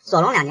过，索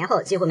隆2年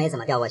后几乎没怎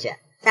么掉过血，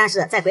但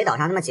是在鬼岛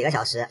上那么几个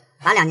小时，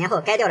把2年后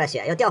该掉的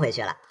血又掉回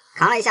去了，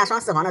扛了一下双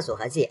4皇的组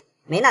合技，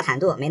没那坦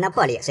度没那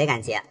魄力谁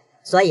敢接。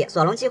所以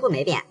索隆几乎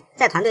没变，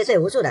在团队最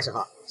无助的时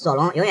候，索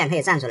隆永远可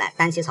以站出来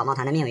担起草帽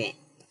团的命运。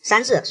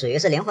山治属于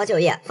是灵活就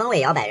业，风味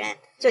摇摆人，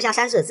就像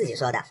山治自己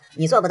说的，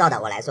你做不到的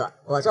我来做，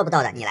我做不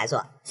到的你来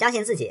做，相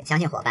信自己，相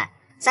信伙伴。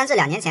山治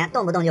2年前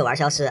动不动就玩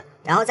消失，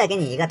然后再给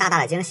你一个大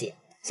大的惊喜，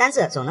山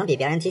治总能比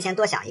别人提前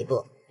多想一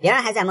步，别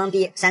人还在懵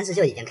逼，山治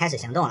就已经开始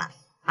行动了。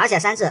而且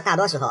山治大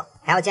多时候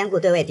还要兼顾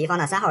对位敌方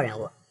的3号人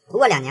物，不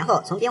过2年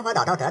后从冰火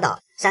岛到德岛，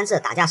山治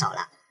打架少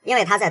了，因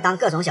为他在当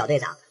各种小队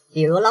长，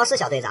比如捞尸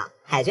小队长、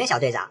海军小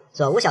队长、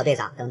佐乌小队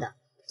长等等。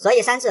所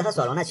以山治和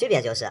索隆的区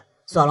别就是，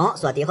索隆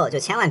锁敌后就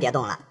千万别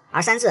动了，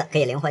而山治可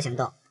以灵活行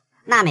动。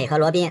娜美和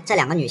罗宾这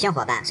2个女性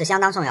伙伴是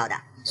相当重要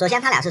的。首先，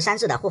她俩是山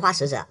治的护花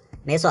使者。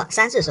没错，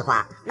山治是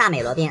花，娜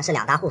美、罗宾是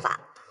2大护法，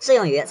适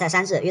用于在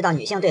山治遇到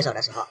女性对手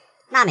的时候。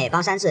娜美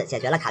帮山治解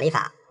决了卡利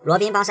法，罗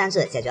宾帮山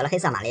治解决了黑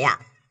色玛利亚。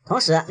同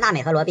时，娜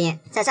美和罗宾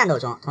在战斗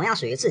中同样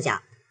属于智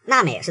将。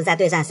娜美是在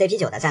对战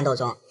CP9 的战斗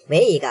中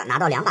唯一一个拿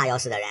到2把钥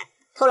匙的人，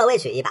偷了未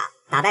取1把，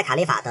打败卡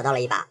利法得到了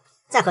1把。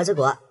在和之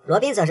国，罗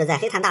宾则是在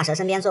黑炭大蛇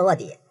身边做卧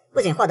底，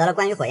不仅获得了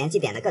关于火焰祭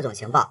典的各种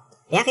情报，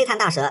连黑炭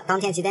大蛇当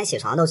天几点起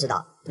床都知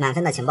道，满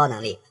分的情报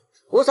能力。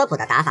乌索普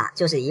的打法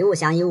就是一物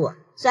降一物，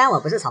虽然我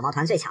不是草帽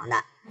团最强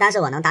的，但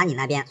是我能打你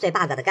那边最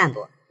bug 的干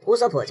部。乌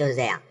索普就是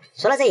这样。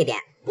除了这一点，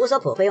乌索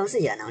普会用自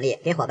己的能力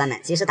给伙伴们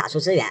及时打出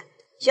支援，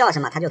需要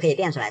什么他就可以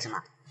变出来什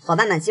么，伙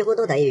伴们几乎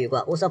都得益于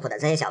过乌索普的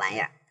这些小玩意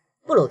儿。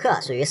布鲁克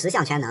属于10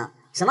项全能，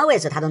什么位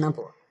置他都能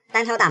补。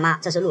单挑大妈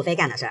这是路飞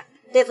干的事儿，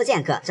对付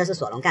剑客这是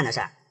索隆干的事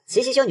儿，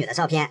奇袭修女的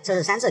照片这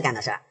是山治干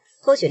的事儿，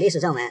偷取历史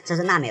正文这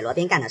是娜美罗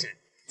宾干的事儿，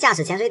驾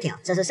驶潜水艇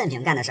这是慎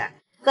平干的事儿，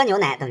喝牛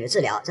奶等于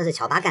治疗这是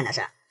乔巴干的事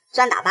儿，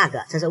专打 bug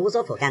这是乌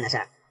索普干的事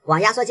儿，往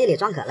压缩机里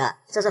装可乐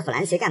这是弗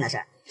兰奇干的事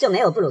儿，就没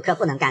有布鲁克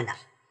不能干的。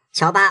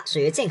乔巴属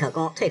于进可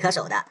攻退可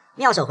守的，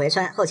妙手回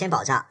春后勤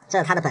保障，这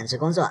是他的本职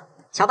工作。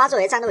乔巴作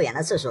为战斗员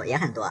的次数也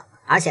很多，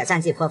而且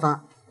战绩颇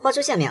丰，豁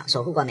出性命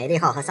守护过梅利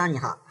号和桑尼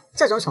号，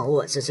这种宠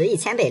物只值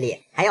1000倍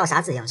利，还要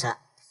啥自行车？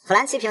弗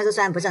兰奇平时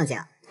虽然不正经，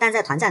但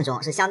在团战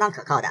中是相当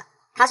可靠的，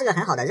他是个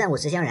很好的任务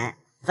执行人。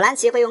弗兰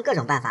奇会用各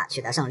种办法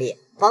取得胜利，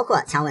包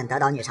括强吻德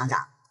岛女厂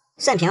长。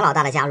慎平老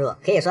大的加入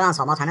可以说让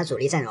草帽团的主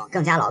力阵容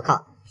更加牢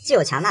靠，既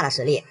有强大的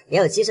实力，也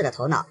有机智的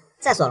头脑。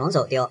在索隆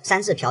走丢、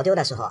山治嫖丢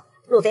的时候，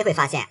路飞会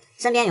发现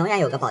身边永远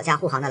有个保驾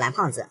护航的蓝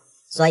胖子，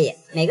所以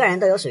每个人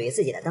都有属于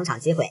自己的登场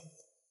机会。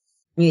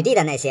女帝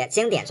的那些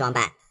经典装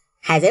扮，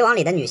海贼王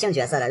里的女性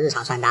角色的日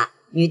常穿搭，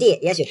女帝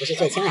也许不是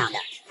最清凉的，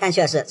但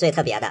却是最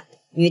特别的。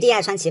女帝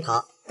爱穿旗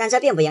袍，但这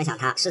并不影响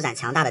她施展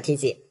强大的踢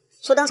技。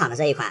初登场的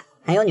这一款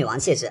很有女王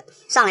气质，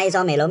上来一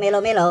招美楼美楼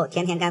美楼，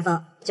天天干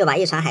风，就把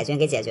一船海军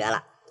给解决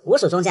了。五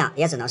属中将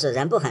也只能是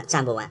人不狠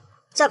站不稳。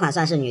这款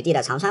算是女帝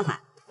的常穿款，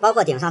包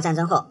括顶上战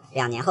争后、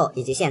2年后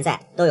以及现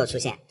在都有出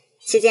现。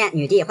期间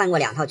女帝换过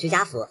2套居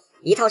家服，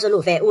一套是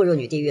路飞误入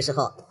女帝浴室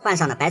后换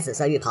上的白紫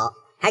色浴袍，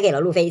还给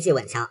了路飞一记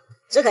稳枪，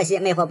只可惜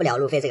魅惑不了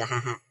路飞这个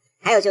憨憨。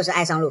还有就是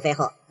爱上路飞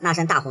后那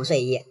身大红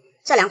睡衣，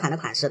这2款的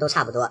款式都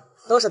差不多，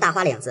都是大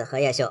花领子荷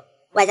叶袖，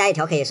外加一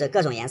条可以是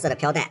各种颜色的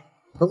飘带。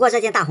不过这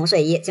件大红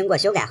睡衣经过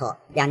修改后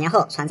，2年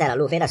后穿在了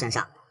路飞的身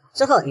上。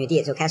之后女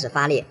帝就开始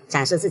发力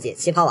展示自己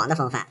旗袍王的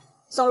风范。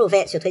送路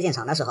飞去推进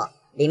城的时候，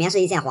里面是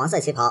一件黄色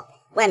旗袍，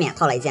外面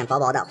套了一件薄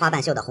薄的花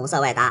瓣袖的红色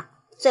外搭，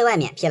最外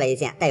面披了一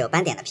件带有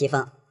斑点的披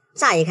风。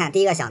乍一看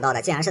第一个想到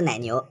的竟然是奶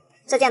牛，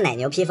这件奶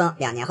牛披风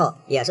2年后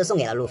也是送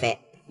给了路飞。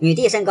女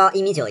帝身高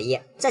1.91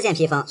米，这件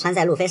披风穿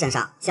在路飞身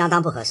上相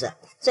当不合适，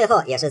最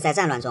后也是在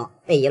战乱中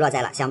被遗落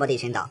在了香波地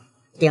群岛。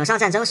顶上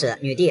战争时，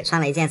女帝穿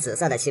了一件紫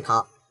色的旗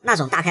袍，那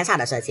种大开叉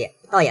的设计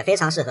倒也非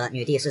常适合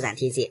女帝施展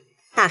踢技，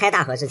大开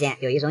大合之间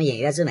有一种隐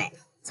约之美，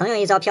曾用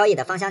一招飘逸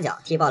的方向脚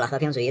踢爆了和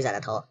平主义者的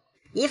头。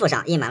衣服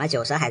上印满了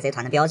9蛇海贼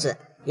团的标志，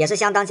也是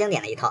相当经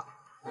典的一套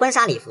婚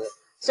纱礼服，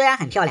虽然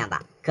很漂亮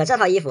吧，可这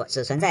套衣服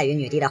只存在于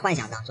女帝的幻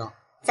想当中。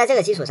在这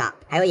个基础上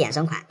还有衍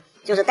生款，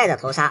就是戴着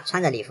头纱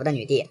穿着礼服的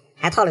女帝，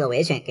还套了个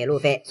围裙给路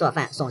飞做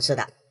饭送吃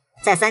的。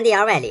在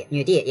 3D2Y 里，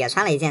女帝也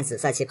穿了一件紫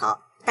色旗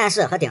袍，但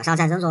是和顶上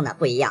战争中的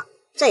不一样，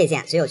这一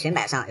件只有裙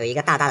摆上有一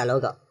个大大的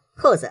logo，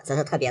 扣子则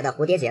是特别的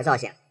蝴蝶结造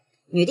型。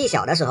女帝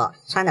小的时候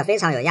穿的非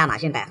常有亚马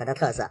逊百合的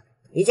特色，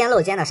一件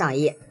露肩的上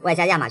衣，外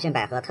加亚马逊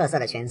百合特色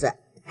的裙子，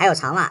还有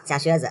长袜加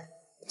靴子。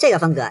这个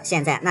风格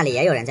现在那里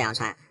也有人这样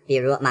穿，比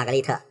如玛格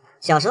丽特。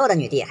小时候的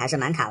女帝还是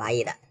蛮卡哇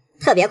伊的。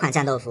特别款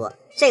战斗服，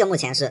这个目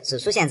前是只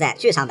出现在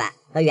剧场版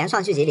和原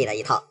创剧集里的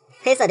一套，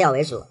黑色调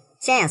为主，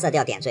鲜艳色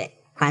调点缀，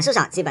款式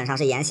上基本上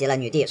是沿袭了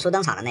女帝初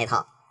登场的那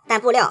套，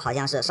但布料好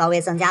像是稍微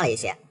增加了一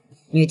些。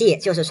女帝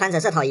就是穿着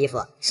这套衣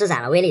服施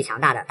展了威力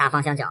强大的大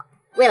方向脚，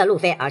为了路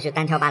飞而去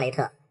单挑巴雷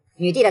特。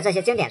女帝的这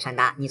些经典穿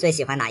搭，你最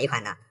喜欢哪一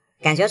款呢？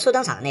感觉初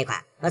登场的那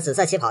款和紫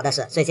色旗袍的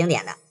是最经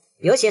典的，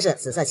尤其是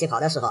紫色旗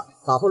袍的时候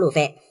保护路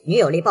飞，女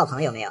友力爆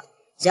棚有没有？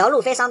只要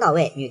路飞伤到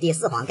位，女帝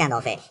4皇干到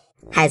废。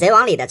海贼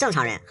王里的正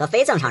常人和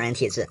非正常人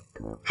体质，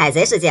海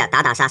贼世界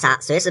打打杀杀，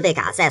随时被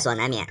嘎在所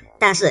难免，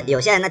但是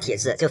有些人的体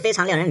质就非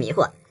常令人迷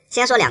惑。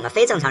先说2个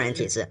非正常人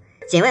体质。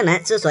警卫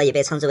门之所以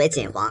被称之为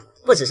锦皇，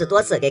不只是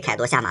多次给凯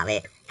多下马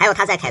威，还有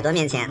他在凯多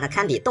面前那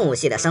堪比动物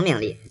系的生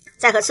命力。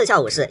在和赤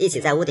鞘武士一起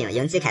在屋顶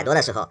迎击凯多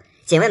的时候，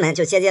警卫门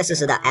就结结实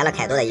实的挨了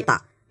凯多的一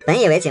棒。本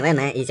以为警卫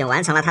门已经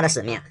完成了他的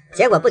使命，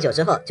结果不久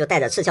之后就带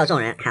着赤鞘众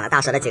人砍了大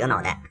蛇的几个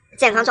脑袋，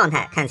健康状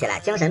态看起来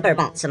精神倍儿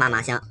棒，吃嘛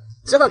嘛香。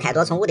之后凯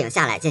多从屋顶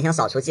下来进行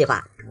扫除计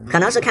划，可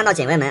能是看到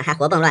警卫门还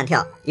活蹦乱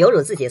跳，有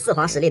辱自己4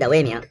皇实力的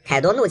威名，凯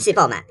多怒气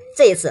爆满，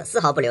这一次丝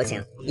毫不留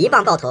情，一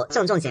棒爆头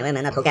正中警卫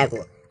门的头盖骨，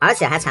而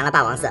且还缠了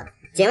霸王色。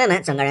警卫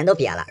们整个人都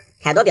瘪了。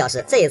凯多表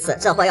示，这一次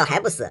这货要还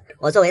不死，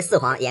我作为四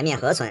皇颜面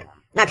何存？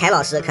那凯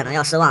老师可能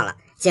要失望了。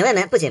警卫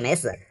们不仅没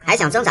死，还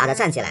想挣扎着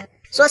站起来。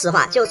说实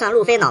话，就算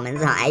路飞脑门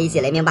子上挨一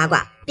记雷鸣八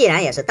卦，必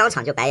然也是当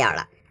场就白眼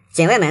了。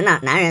警卫们呢，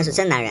男人是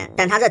真男人，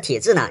但他这体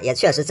质呢，也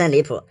确实真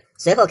离谱。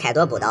随后凯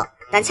多补刀，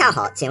但恰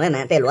好警卫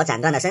们被罗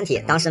斩断的身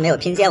体当时没有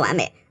拼接完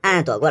美，暗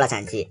暗躲过了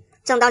斩击。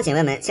正当警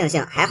卫们庆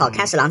幸还好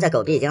看侍郎这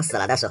狗逼已经死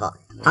了的时候，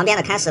旁边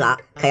的看侍郎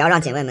可要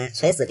让警卫们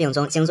垂死病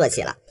中惊坐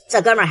起了。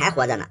这哥们儿还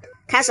活着呢。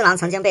看侍郎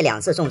曾经被2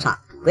次重创，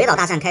鬼岛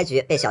大战开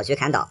局被小菊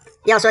砍倒。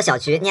要说小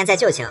菊念在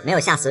旧情，没有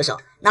下死手，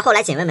那后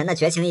来警卫们的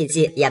绝情一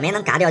击也没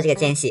能嘎掉这个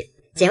奸细。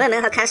警卫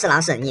们和看侍郎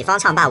是你方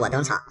唱罢我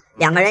登场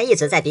，2个人一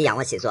直在比仰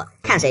卧起坐，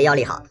看谁腰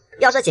力好。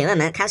要说警卫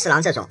们看侍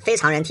郎这种非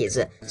常人体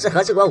质是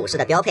和之国武士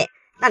的标配，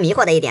那迷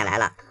惑的一点来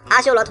了，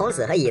阿修罗童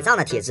子和乙藏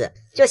的体质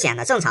就显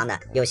得正常的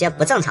有些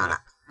不正常了。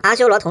阿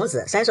修罗童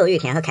子深受玉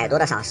田和凯多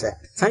的赏识，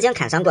曾经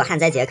砍伤过旱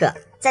灾杰克，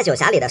在九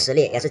侠里的实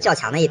力也是较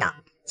强的一档。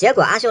结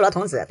果阿修罗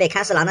童子被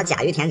看侍郎的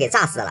假玉田给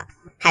炸死了。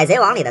海贼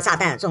王里的炸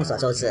弹众所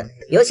周知，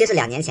尤其是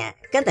2年前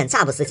根本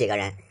炸不死几个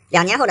人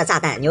，2年后的炸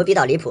弹牛逼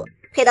到离谱。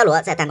佩德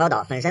罗在蛋糕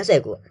岛粉身碎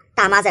骨，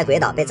大妈在鬼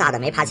岛被炸得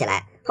没爬起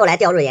来，后来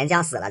掉入岩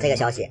浆死了，这个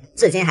消息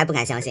至今还不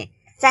敢相信。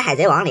在海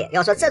贼王里，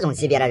要说这种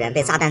级别的人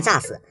被炸弹炸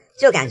死，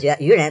就感觉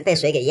鱼人被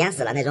水给淹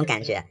死了那种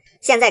感觉。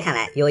现在看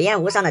来，有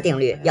淹无伤的定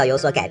律要有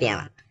所改变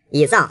了。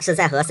乙藏是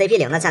在和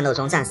CP0 的战斗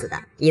中战死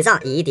的，乙藏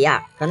以1敌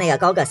2，和那个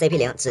高个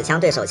CP0 指枪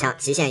对手枪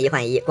极限1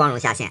换1，光荣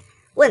下线。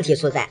问题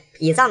出在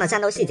乙藏的战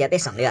斗细节被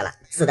省略了，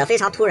死得非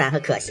常突然和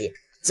可惜。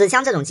指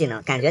枪这种技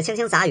能感觉轻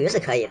轻砸鱼是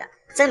可以的，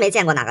真没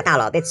见过哪个大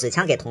佬被指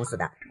枪给捅死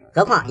的。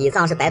何况乙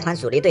藏是白团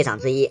主力队长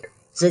之一，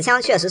指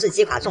枪确实是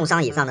击垮重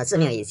伤乙藏的致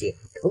命一击。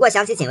不过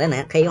想起警卫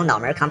们可以用脑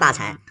门扛霸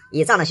禅，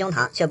乙藏的胸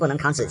膛却不能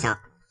扛指枪。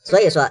所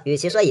以说，与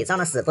其说乙藏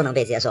的死不能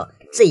被接受，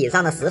是乙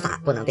藏的死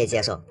法不能被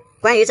接受。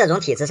关于这种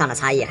体质上的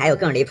差异，还有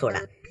更离谱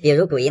的，比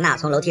如古伊娜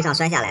从楼梯上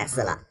摔下来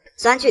死了。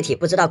虽然具体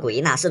不知道古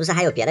伊娜是不是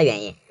还有别的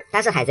原因，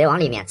但是海贼王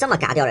里面这么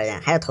嘎掉的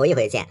人还是头一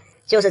回见，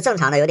就是正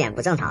常的有点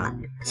不正常了。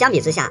相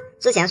比之下，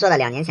之前说的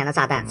2年前的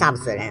炸弹炸不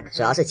死人，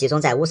主要是集中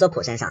在乌索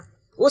普身上。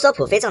乌索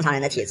普非正常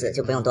人的体质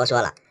就不用多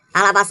说了，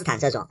阿拉巴斯坦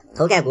这种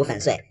头盖骨粉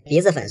碎、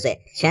鼻子粉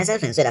碎、全身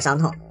粉碎的伤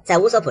痛，在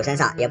乌索普身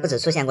上也不止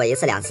出现过1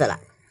次2次了。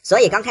所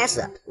以刚开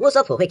始乌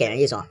索普会给人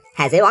一种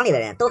海贼王里的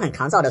人都很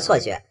抗造的错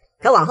觉，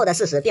可往后的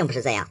事实并不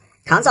是这样，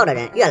抗造的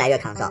人越来越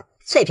抗造，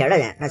脆皮的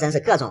人那真是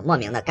各种莫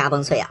名的嘎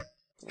嘣脆啊。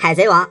海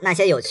贼王那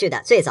些有趣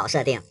的最早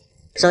设定，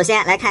首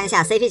先来看一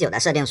下 CP9 的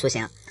设定雏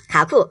形。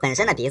卡库本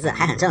身的鼻子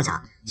还很正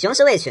常，雄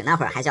狮未娶那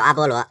会儿还叫阿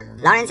波罗，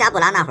狼人加布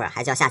拉那会儿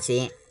还叫夏奇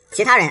因。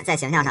其他人在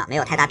形象上没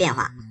有太大变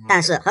化，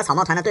但是和草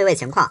帽团的对位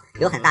情况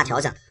有很大调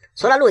整。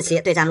除了陆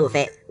奇对战路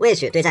飞，未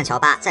娶对战乔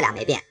巴，这俩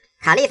没变。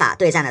卡利法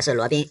对战的是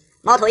罗宾，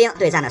猫头鹰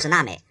对战的是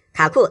娜美，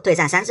卡库对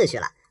战山治去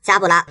了，加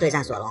布拉对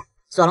战索隆，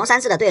索隆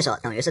山治的对手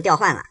等于是调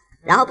换了，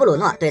然后布鲁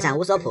诺对战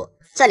乌索普，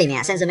这里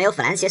面甚至没有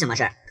弗兰奇什么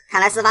事儿。看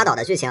来司法岛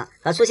的剧情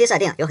和初期设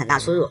定有很大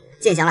出入，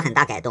进行了很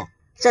大改动。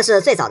这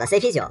是最早的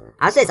CP9，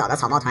而最早的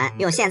草帽团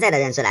用现在的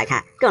认知来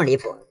看更离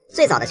谱。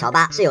最早的乔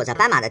巴是有着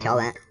斑马的条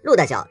纹、鹿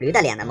的脚、驴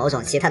的脸的某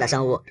种奇特的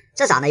生物，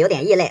这长得有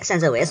点异类，甚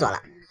至猥琐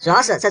了。主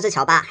要是这只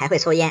乔巴还会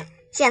抽烟，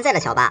现在的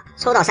乔巴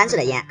抽到山治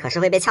的烟可是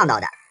会被呛到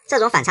的，这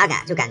种反差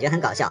感就感觉很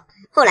搞笑。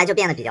后来就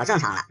变得比较正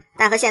常了，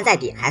但和现在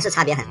比还是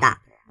差别很大。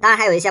当然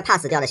还有一些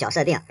pass 掉的小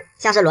设定，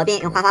像是罗宾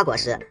用花花果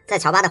实在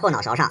乔巴的后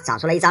脑勺上长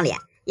出了一张脸，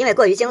因为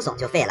过于惊悚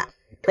就废了。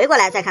回过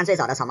来再看最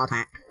早的草帽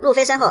团，路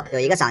飞身后有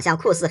一个长相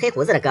酷似黑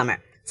胡子的哥们儿，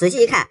仔细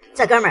一看，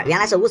这哥们儿原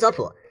来是乌索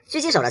普。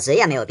狙击手的职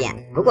业没有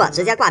变，不过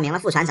直接挂名了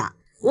副船长。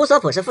乌索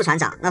普是副船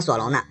长，那索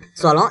隆呢？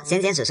索隆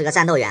仅仅只是个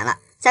战斗员了。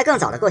在更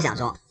早的构想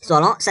中，索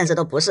隆甚至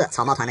都不是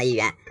草帽团的一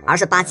员，而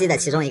是巴基的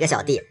其中一个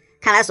小弟。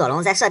看来索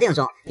隆在设定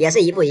中也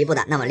是一步一步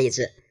的那么励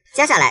志。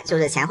接下来就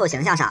是前后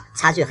形象上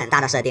差距很大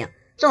的设定。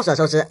众所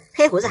周知，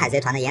黑胡子海贼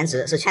团的颜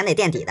值是圈内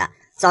垫底的。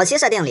早期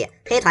设定里，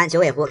黑团九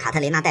尾狐卡特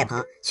琳娜戴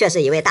鹏却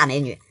是一位大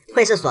美女，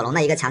会是索隆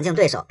的一个强劲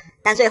对手，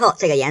但最后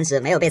这个颜值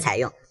没有被采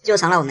用，就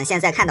成了我们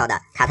现在看到的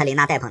卡特琳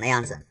娜戴鹏的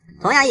样子。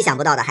同样意想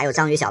不到的还有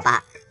章鱼小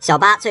巴。小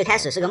巴最开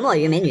始是个墨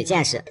鱼美女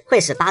剑士，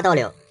会使8刀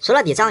流，除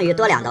了比章鱼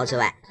多2刀之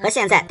外，和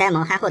现在呆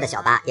萌憨厚的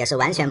小巴也是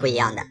完全不一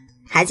样的。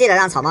还记得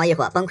让草帽一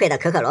伙崩溃的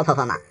可可罗婆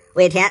婆吗？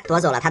尾田夺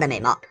走了她的美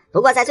貌。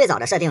不过在最早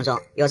的设定中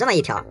有这么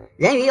一条，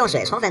人鱼用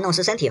水充分弄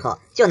湿身体后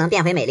就能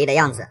变回美丽的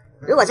样子。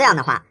如果这样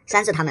的话，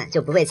山治他们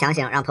就不会强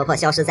行让婆婆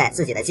消失在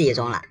自己的记忆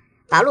中了。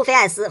把路飞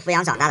艾斯抚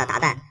养长大的达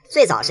旦，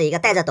最早是一个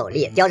戴着斗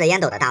笠叼着烟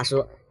斗的大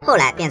叔，后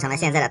来变成了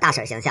现在的大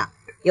婶形象。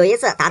有一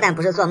次达旦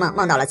不是做梦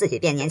梦到了自己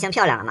变年轻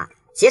漂亮了吗？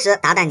其实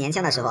达旦年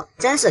轻的时候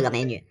真是个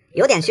美女，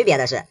有点区别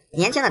的是，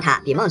年轻的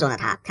她比梦中的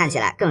她看起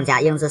来更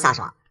加英姿飒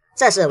爽，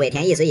这是尾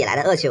田一直以来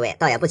的恶趣味，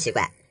倒也不奇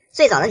怪。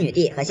最早的女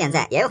帝和现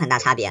在也有很大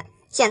差别，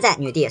现在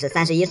女帝是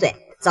31岁，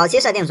早期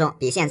设定中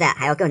比现在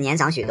还要更年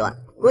长许多，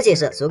估计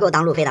是足够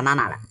当路飞的妈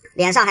妈了。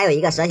脸上还有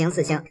一个蛇形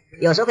刺青，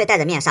有时候会戴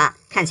着面纱，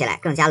看起来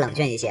更加冷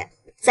峻一些。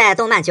在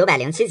动漫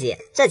907集，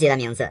这集的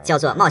名字叫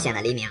做《冒险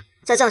的黎明》，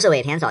这正是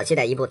尾田早期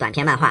的一部短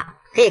篇漫画，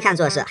可以看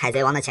作是海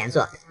贼王的前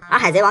作。而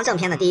海贼王正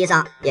片的第1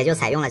章也就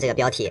采用了这个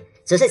标题，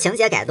只是情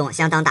节改动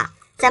相当大。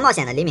在冒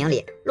险的黎明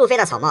里，路飞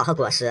的草帽和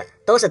果实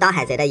都是当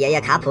海贼的爷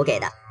爷卡普给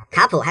的，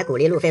卡普还鼓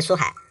励路飞出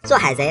海，做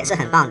海贼是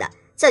很棒的。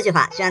这句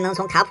话居然能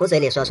从卡普嘴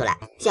里说出来，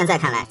现在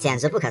看来简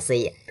直不可思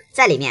议。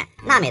在里面，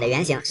娜美的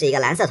原型是一个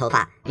蓝色头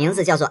发，名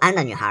字叫做安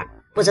的女孩。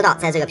不知道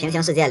在这个平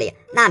行世界里，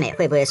娜美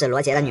会不会是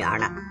罗杰的女儿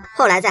呢？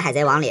后来在海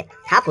贼王里，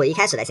卡普一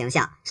开始的形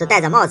象是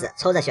戴着帽子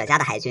抽着雪茄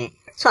的海军，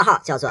绰号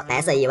叫做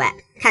白色意外，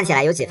看起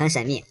来有几分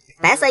神秘。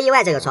白色意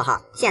外这个绰号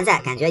现在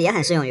感觉也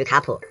很适用于卡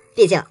普，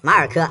毕竟马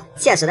尔科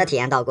切实的体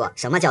验到过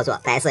什么叫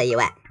做白色意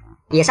外。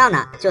以上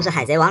呢就是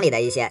海贼王里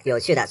的一些有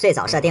趣的最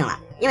早设定了，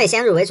因为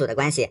先入为主的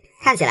关系，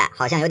看起来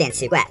好像有点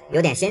奇怪，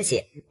有点新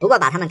奇，不过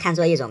把它们看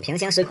作一种平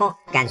行时空，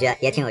感觉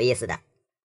也挺有意思的。